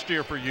out last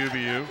year for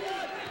UVU.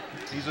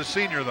 He's a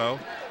senior though.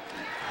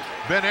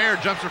 Ben Ayer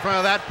jumps in front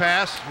of that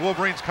pass.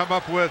 Wolverines come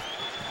up with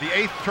the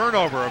 8th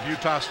turnover of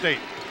Utah State.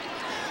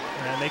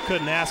 And they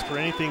couldn't ask for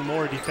anything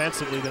more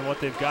defensively than what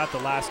they've got the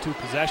last 2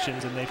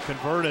 possessions, and they've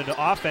converted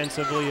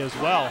offensively as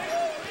well.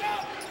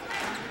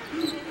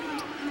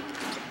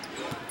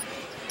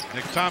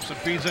 Nick Thompson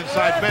feeds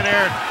inside Ben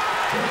Ayer.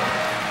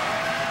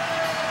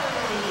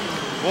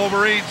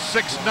 Wolverines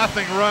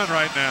 6-0 run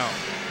right now.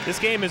 This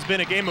game has been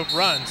a game of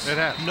runs. It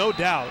has. No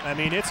doubt. I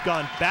mean, it's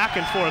gone back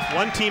and forth.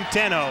 One team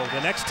 10-0,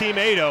 the next team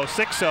 8-0,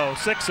 6-0,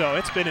 6-0.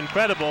 It's been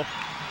incredible.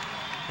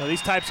 Now,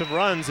 these types of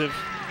runs have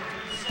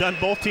done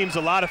both teams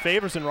a lot of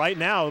favors, and right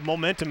now,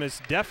 momentum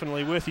is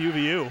definitely with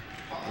UVU.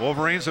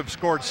 Wolverines have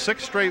scored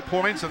 6 straight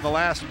points in the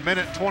last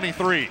minute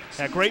 23.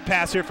 A great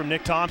pass here from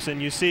Nick Thompson.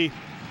 You see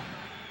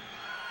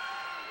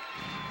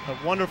a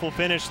wonderful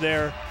finish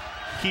there.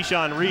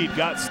 Keyshawn Reed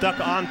got stuck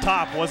on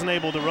top, wasn't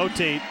able to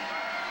rotate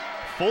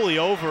fully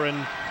over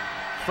and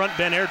front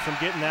Ben Ayer from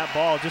getting that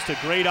ball. Just a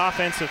great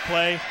offensive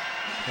play,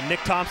 and Nick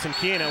Thompson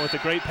keying it with a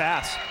great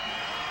pass.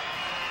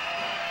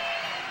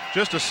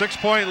 Just a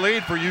 6-point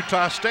lead for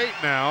Utah State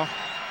now.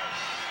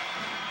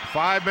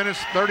 5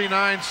 minutes,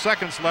 39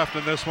 seconds left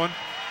in this one.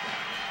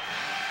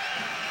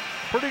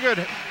 Pretty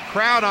good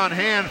crowd on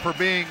hand for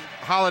being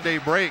holiday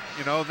break.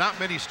 You know, not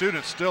many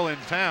students still in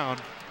town.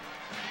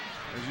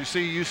 As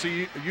you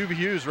see,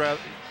 UVU's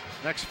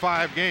next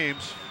 5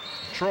 games.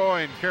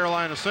 Troy and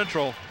Carolina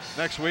Central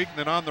next week, and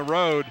then on the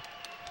road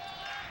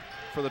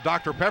for the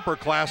Dr. Pepper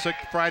Classic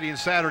Friday and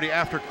Saturday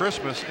after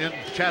Christmas in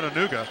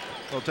Chattanooga.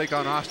 They'll take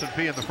on Austin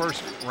Peay in the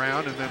first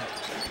round, and then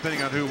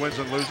depending on who wins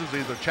and loses,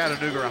 either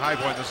Chattanooga or High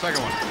Point in the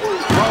second one.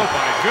 Oh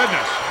my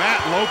goodness,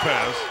 Matt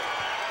Lopez.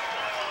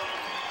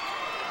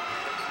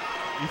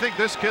 You think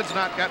this kid's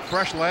not got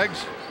fresh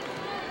legs?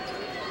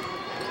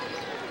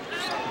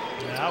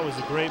 Yeah, that was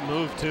a great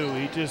move too.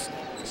 He just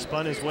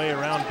spun his way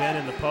around Ben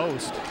in the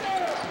post.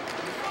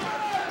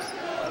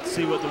 Let's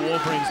see what the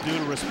Wolverines do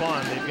to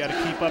respond. They've got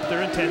to keep up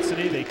their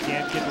intensity. They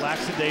can't get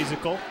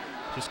lackadaisical.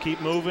 Just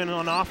keep moving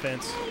on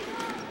offense.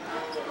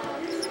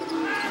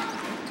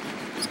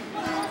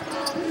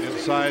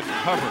 Inside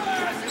Hubbard.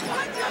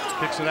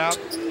 Kicks it out.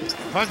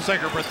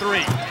 Hunsaker for 3.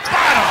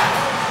 Got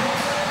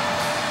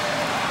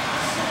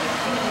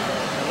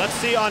him! Let's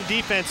see on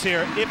defense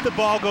here. If the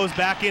ball goes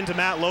back into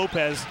Matt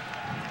Lopez,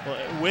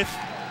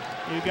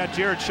 you've got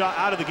Jared Shaw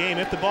out of the game.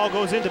 If the ball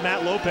goes into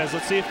Matt Lopez,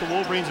 let's see if the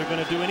Wolverines are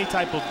going to do any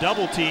type of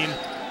double team,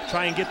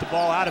 try and get the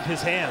ball out of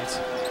his hands.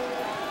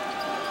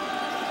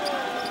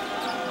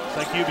 Looks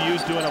like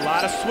UVU's doing a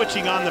lot of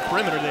switching on the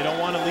perimeter. They don't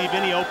want to leave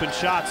any open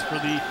shots for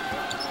the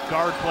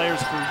guard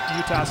players for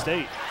Utah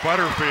State.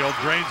 Butterfield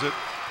drains it.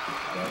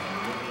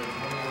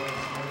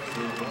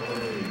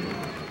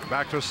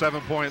 Back to a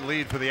 7-point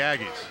lead for the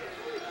Aggies.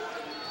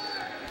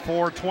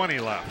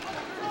 4:20 left.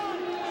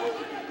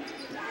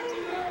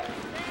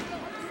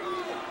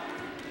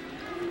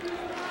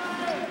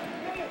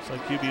 Looks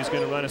like UVU is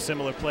going to run a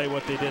similar play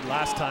what they did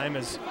last time,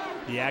 as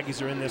the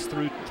Aggies are in this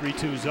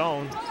 3-2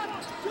 zone.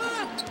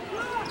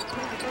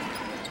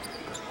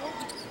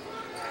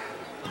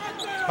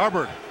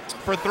 Hubbard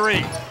for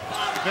 3.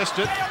 Missed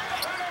it.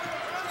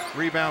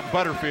 Rebound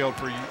Butterfield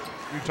for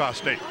Utah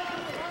State.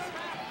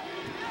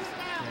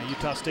 Yeah,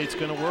 Utah State's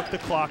going to work the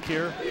clock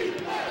here.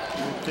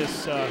 With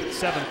this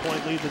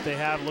 7-point lead that they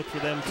have, look for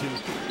them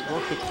to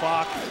work the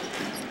clock,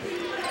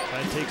 try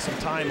and take some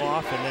time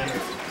off, and then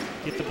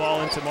get the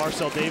ball into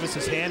Marcel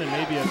Davis's hand, and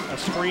maybe a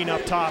screen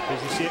up top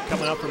as you see it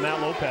coming up from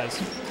Matt Lopez.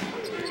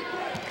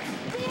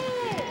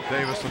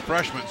 Davis, the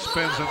freshman,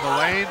 spins in the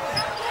lane.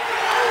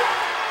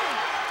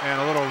 And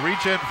a little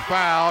reach-in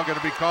foul going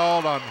to be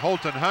called on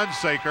Holton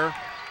Hunsaker.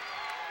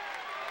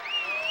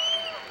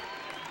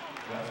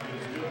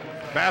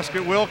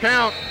 Basket will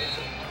count.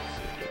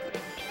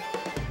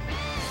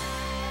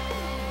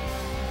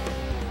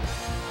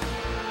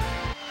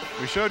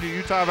 We showed you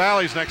Utah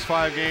Valley's next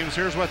 5 games.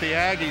 Here's what the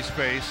Aggies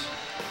face.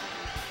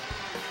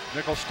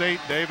 Nicholls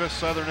State, Davis,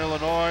 Southern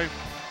Illinois,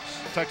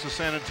 Texas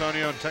San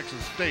Antonio, and Texas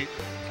State.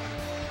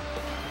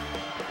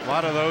 A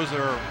lot of those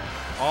are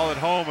all at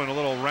home in a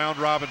little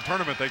round-robin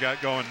tournament they got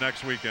going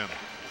next weekend.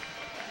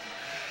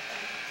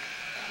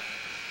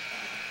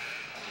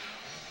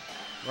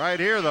 Right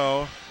here,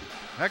 though,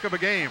 heck of a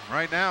game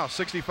right now,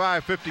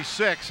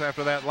 65-56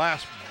 after that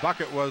last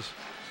bucket was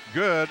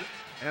good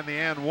and the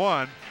and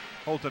one.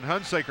 Holton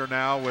Hunsaker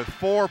now with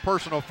 4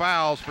 personal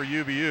fouls for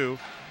UVU.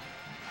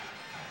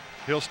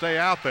 He'll stay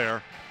out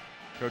there.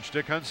 Coach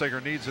Dick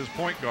Hunsaker needs his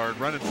point guard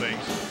running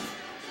things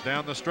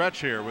down the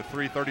stretch here with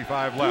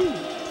 3:35 left.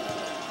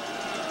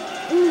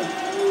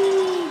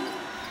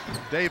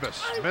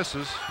 Davis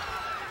misses.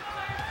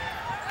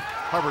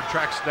 Hubbard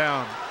tracks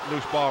down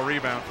loose ball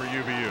rebound for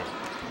UVU.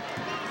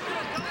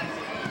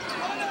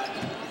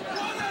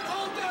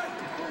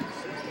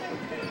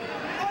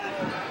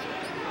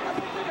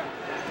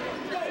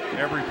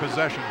 Every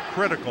possession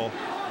critical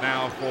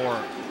now for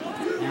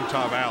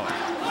Utah Valley.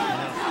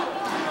 Yeah.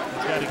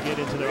 They've got to get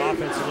into their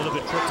offense a little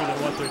bit quicker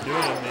than what they're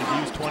doing. They've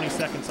used 20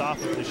 seconds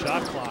off of the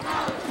shot clock.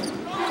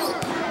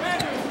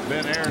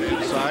 Ben Aaron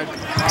inside, off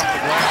the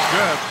glass,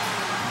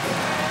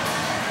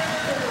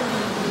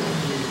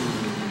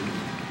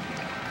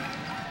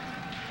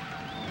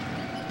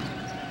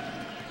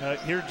 good.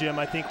 Here, Jim,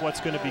 I think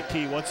what's going to be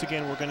key. Once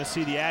again, we're going to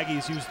see the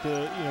Aggies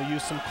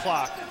use some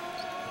clock.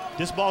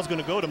 This ball's going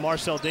to go to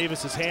Marcel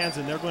Davis's hands,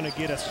 and they're going to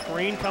get a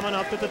screen coming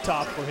up at the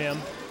top for him,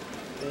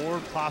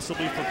 or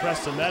possibly for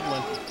Preston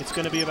Medlin. It's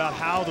going to be about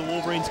how the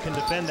Wolverines can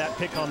defend that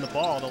pick on the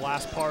ball the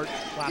last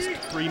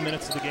 3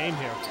 minutes of the game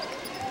here.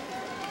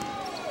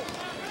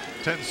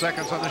 10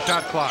 seconds on the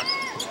shot clock.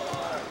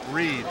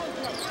 Reed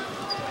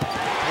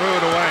threw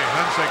it away.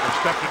 Hunsaker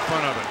stepped in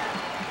front of it.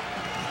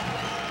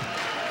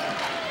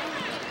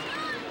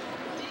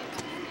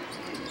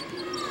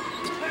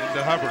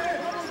 Into Hubbard.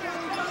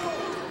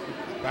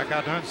 Back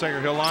out to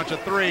Hunsaker. He'll launch a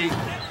three.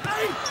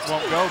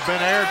 Won't go.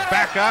 Ben Aaron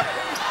back up.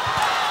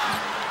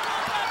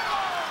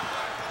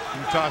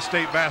 Utah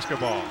State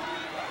basketball.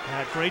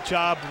 Great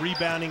job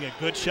rebounding. A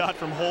good shot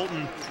from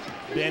Holton.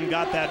 Ben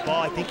got that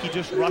ball. I think he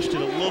just rushed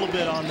it a little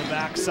bit on the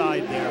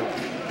backside there.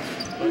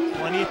 But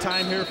plenty of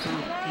time here for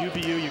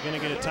UVU. You're going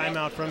to get a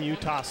timeout from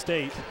Utah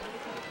State.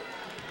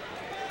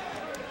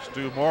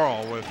 Stu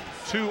Morrill with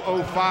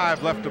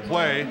 2:05 left to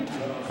play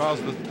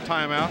caused the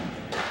timeout.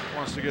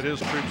 Wants to get his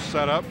troops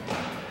set up.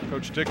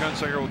 Coach Dick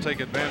Hunsaker will take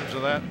advantage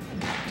of that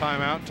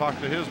timeout and talk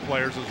to his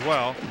players as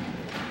well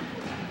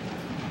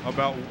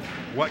about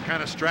what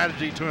kind of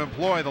strategy to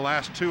employ the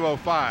last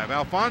 2:05.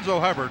 Alfonso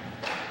Hubbard,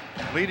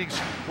 leading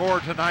scorer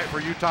tonight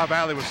for Utah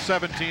Valley with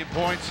 17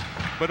 points,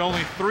 but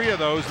only 3 of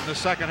those in the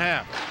second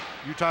half.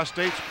 Utah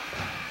State's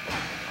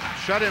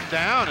shut him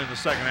down in the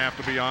second half,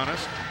 to be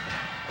honest.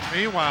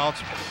 Meanwhile,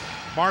 it's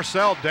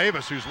Marcel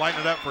Davis who's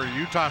lighting it up for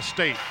Utah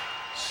State.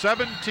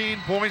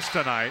 17 points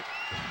tonight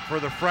for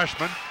the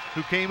freshman,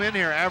 who came in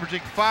here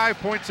averaging 5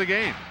 points a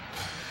game.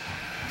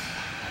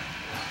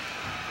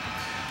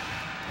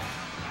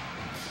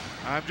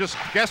 I'm just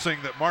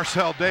guessing that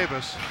Marcel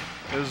Davis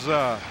is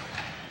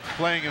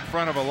playing in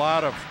front of a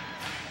lot of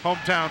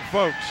hometown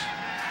folks,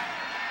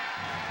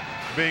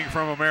 being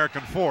from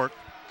American Fort.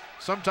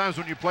 Sometimes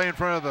when you play in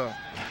front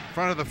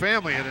of the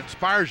family, it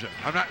inspires you.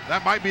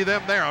 That might be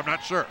them there, I'm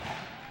not sure.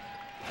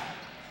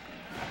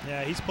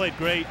 Yeah, he's played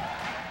great.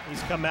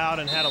 He's come out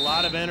and had a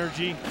lot of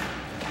energy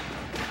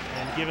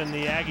and given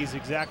the Aggies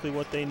exactly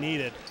what they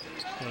needed.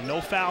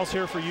 No fouls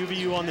here for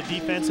UVU on the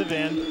defensive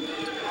end.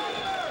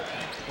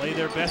 Play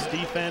their best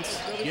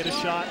defense, get a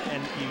shot,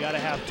 and you got to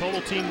have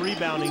total team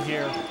rebounding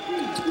here.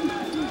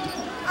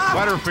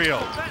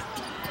 Butterfield.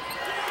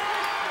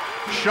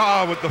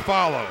 Shaw with the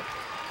follow.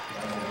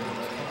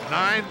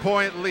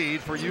 9-point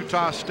lead for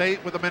Utah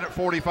State with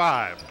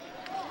 1:45.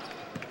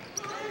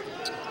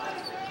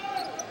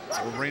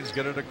 Wolverines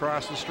get it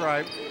across the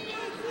stripe.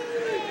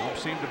 Don't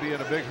seem to be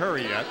in a big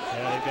hurry yet.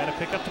 Yeah, they've got to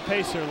pick up the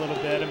pace here a little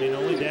bit. I mean,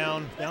 only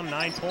down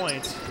 9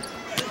 points.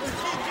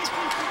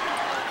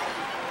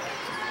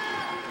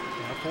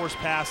 Forced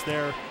pass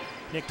there.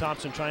 Nick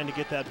Thompson trying to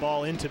get that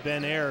ball into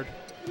Ben Aird.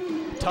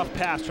 Tough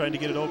pass trying to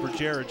get it over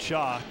Jared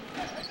Shaw.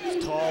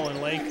 He's tall and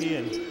lengthy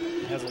and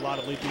has a lot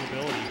of leaping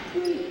ability.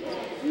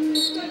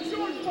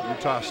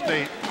 Utah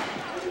State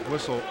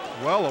whistle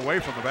well away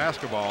from the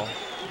basketball.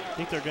 I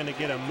think they're going to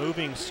get a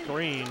moving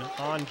screen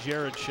on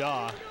Jared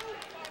Shaw.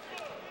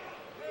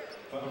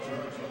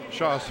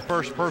 Shaw's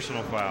first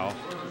personal foul.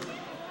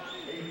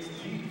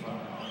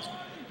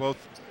 Both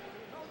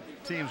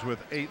teams with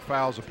 8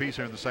 fouls apiece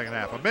here in the second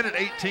half.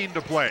 1:18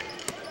 to play.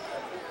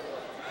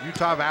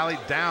 Utah Valley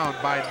down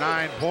by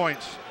 9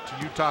 points to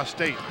Utah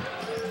State.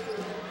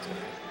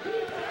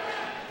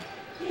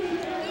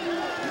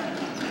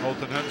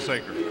 Holton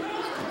Hunsaker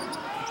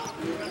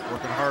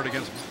working hard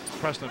against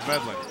Preston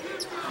Medlin.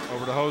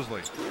 Over to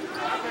Hosley.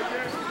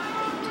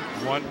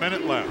 1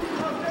 minute left.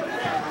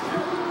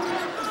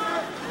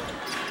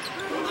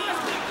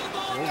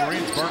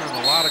 Wolverines burning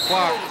a lot of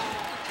clock.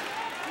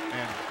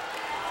 And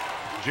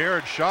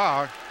Jared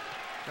Shaw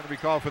going to be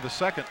called for his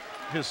second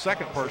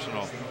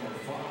personal.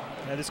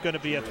 That is going to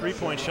be a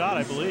 3-point shot,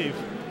 I believe.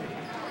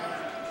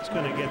 He's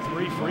going to get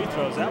 3 free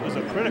throws. That was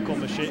a critical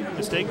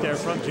mistake there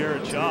from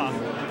Jared Shaw.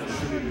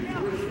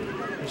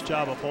 Nice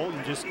job of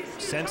Holton just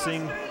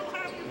sensing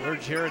where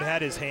Jared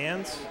had his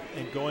hands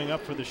and going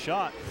up for the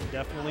shot.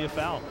 Definitely a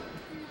foul.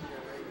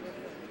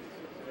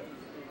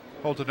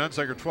 Holton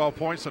Hunsaker 12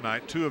 points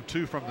tonight, 2 of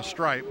 2 from the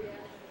stripe.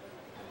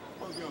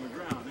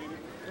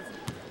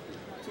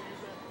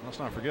 Let's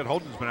not forget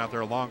Holton's been out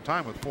there a long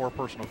time with 4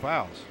 personal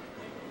fouls.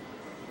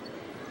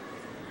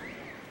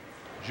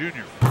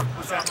 junior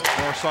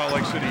for Salt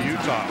Lake City,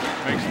 Utah.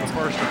 Makes the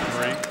first of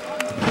three.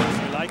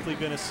 You're likely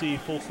going to see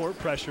full court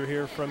pressure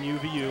here from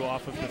UVU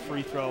off of the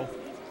free throw.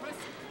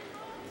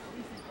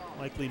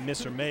 Likely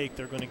miss or make.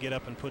 They're going to get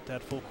up and put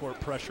that full court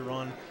pressure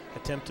on,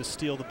 attempt to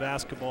steal the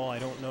basketball. I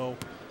don't know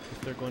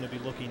if they're going to be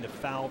looking to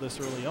foul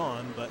this early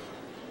on, but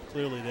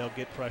clearly they'll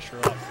get pressure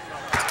up.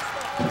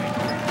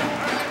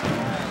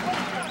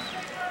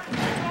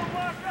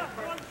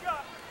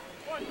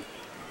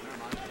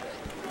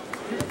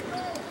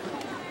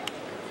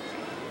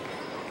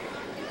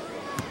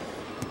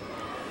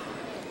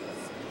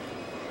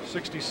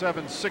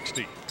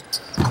 67-60.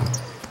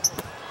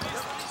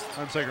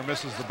 Hunsaker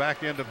misses the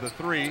back end of the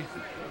three.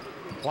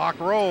 Clock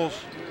rolls.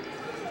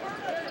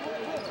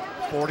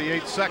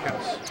 48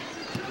 seconds.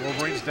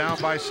 Wolverines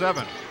down by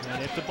 7.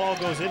 And if the ball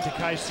goes into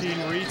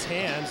Kaishin Reed's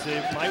hands,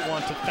 they might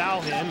want to foul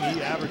him.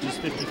 He averages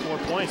 54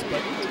 points,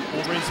 but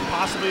Wolverines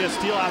possibly a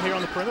steal out here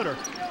on the perimeter.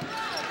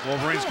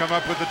 Wolverines come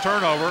up with the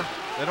turnover.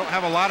 They don't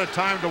have a lot of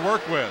time to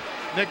work with.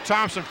 Nick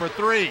Thompson for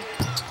 3.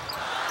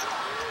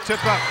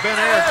 Tip up, Ben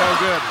Ayers, no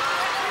good.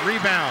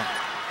 Rebound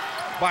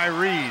by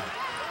Reed.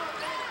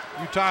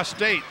 Utah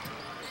State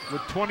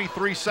with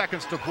 23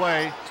 seconds to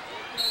play.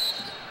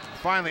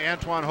 Finally,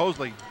 Antoine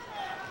Hosley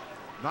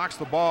knocks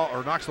the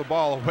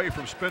ball away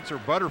from Spencer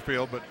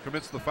Butterfield, but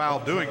commits the foul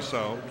doing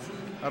so.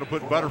 That'll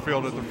put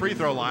Butterfield at the free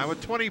throw line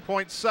with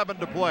 20.7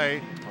 to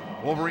play.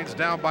 Wolverines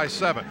down by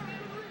 7.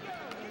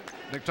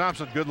 Nick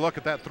Thompson, good look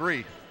at that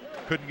 3.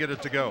 Couldn't get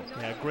it to go.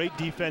 Yeah, great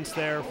defense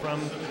there from,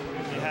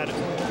 you had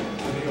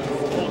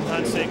Colton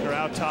Hunsaker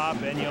out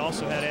top, and you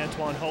also had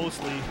Antoine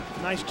Hosley.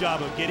 Nice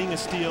job of getting a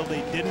steal.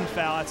 They didn't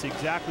foul. That's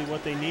exactly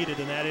what they needed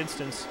in that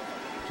instance.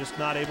 Just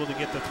not able to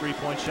get the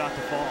three-point shot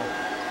to fall.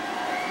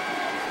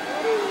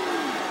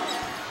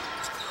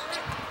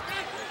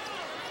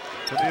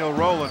 Tennille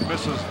Rowland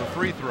misses the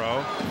free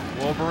throw.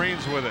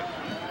 Wolverines with it.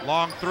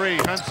 Long 3,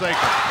 Hunsaker.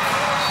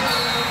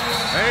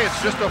 Hey,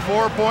 it's just a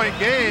 4-point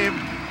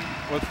game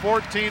with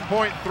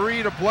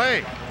 14.3 to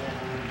play.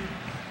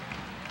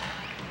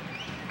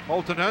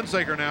 Holton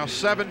Hunsaker now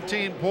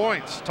 17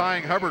 points,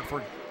 tying Hubbard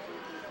for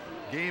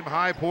game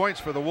high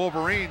points for the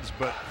Wolverines,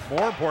 but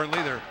more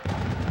importantly, they're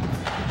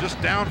just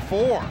down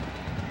 4.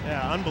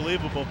 Yeah,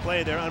 unbelievable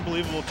play there,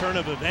 unbelievable turn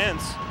of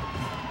events.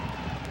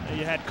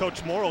 You had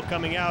Coach Morrill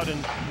coming out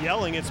and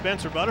yelling at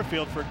Spencer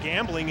Butterfield for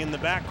gambling in the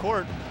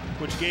backcourt,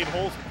 which gave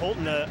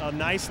Holton a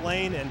nice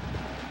lane, and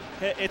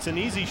it's an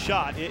easy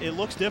shot. It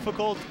looks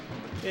difficult,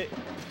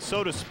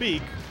 so to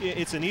speak.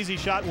 It's an easy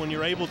shot when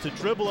you're able to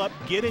dribble up,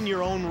 get in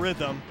your own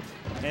rhythm,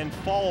 and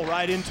fall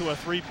right into a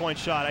three-point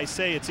shot. I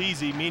say it's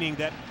easy, meaning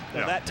that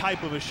that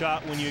type of a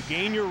shot, when you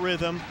gain your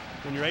rhythm,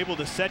 when you're able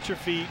to set your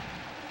feet,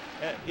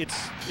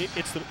 it's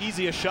the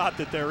easiest shot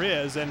that there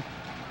is, and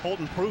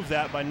Holton proved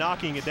that by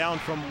knocking it down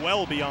from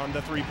well beyond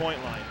the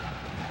three-point line.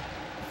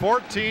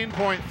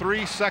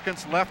 14.3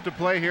 seconds left to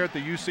play here at the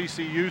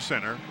UCCU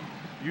Center.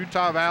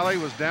 Utah Valley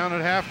was down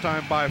at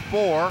halftime by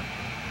 4.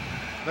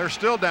 They're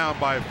still down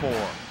by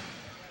 4,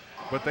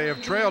 but they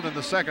have trailed in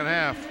the second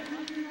half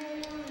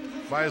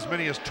by as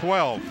many as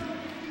 12.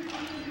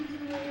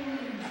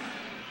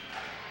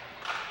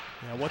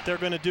 Now what they're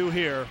going to do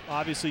here,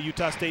 obviously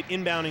Utah State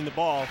inbounding the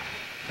ball,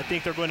 I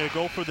think they're going to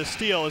go for the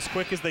steal as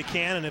quick as they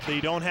can, and if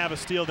they don't have a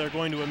steal, they're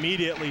going to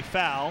immediately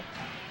foul.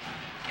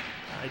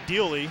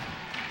 Ideally,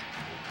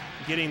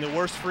 getting the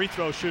worst free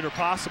throw shooter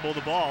possible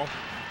the ball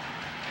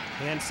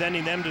and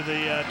sending them to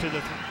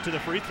the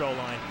free throw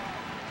line.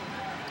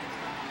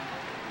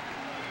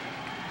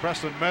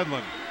 Preston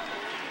Medlin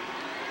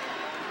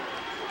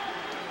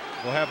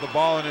will have the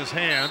ball in his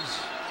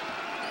hands.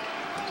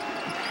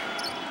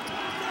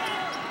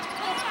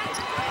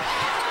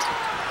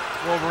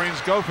 Wolverines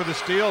go for the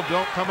steal,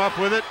 don't come up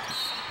with it.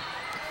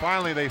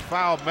 Finally, they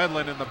foul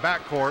Medlin in the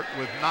backcourt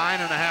with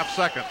 9.5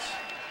 seconds.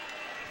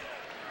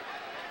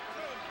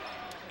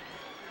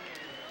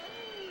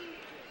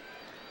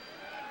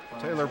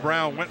 Taylor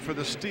Brown went for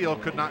the steal,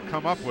 could not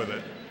come up with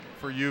it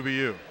for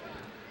UVU.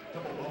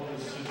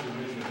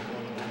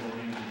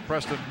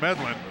 Preston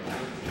Medlin,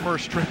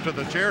 first trip to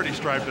the charity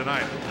stripe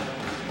tonight.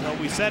 Well,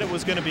 we said it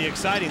was going to be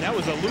exciting. That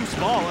was a loose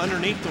ball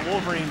underneath the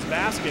Wolverines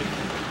basket.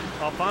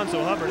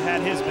 Alfonso Hubbard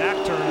had his back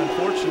turned,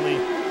 unfortunately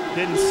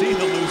didn't see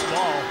the loose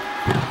ball.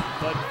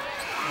 But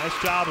nice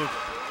job of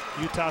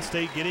Utah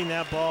State getting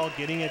that ball,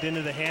 getting it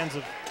into the hands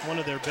of one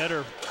of their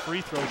better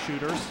free throw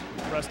shooters,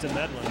 Preston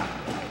Medlin.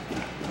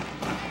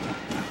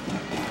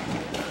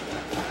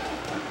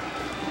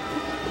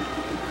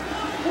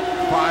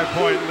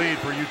 Five-point lead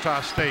for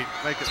Utah State,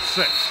 make it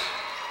 6.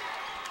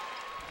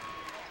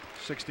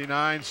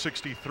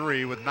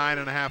 69-63 with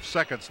 9.5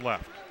 seconds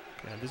left.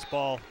 And this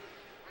ball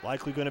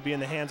likely going to be in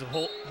the hands of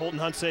Holton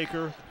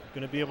Hunsaker,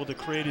 going to be able to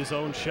create his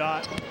own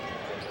shot.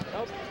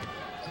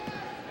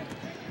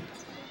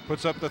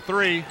 Puts up the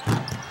 3,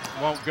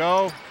 won't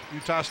go.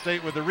 Utah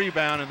State with the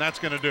rebound, and that's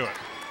going to do it.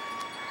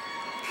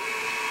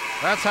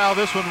 That's how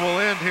this one will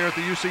end here at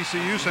the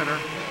UCCU Center.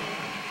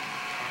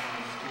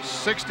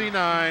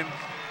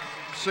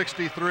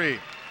 69-63.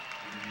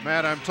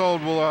 Matt, I'm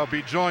told we'll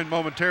be joined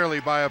momentarily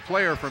by a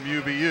player from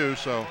UVU,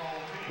 so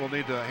we'll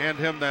need to hand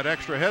him that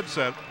extra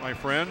headset, my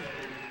friend.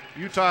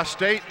 Utah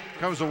State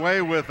comes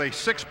away with a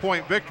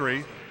 6-point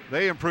victory.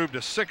 They improved to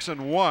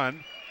 6-1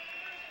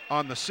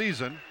 on the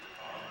season,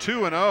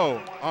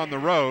 2-0 on the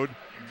road.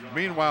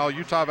 Meanwhile,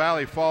 Utah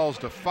Valley falls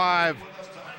to 5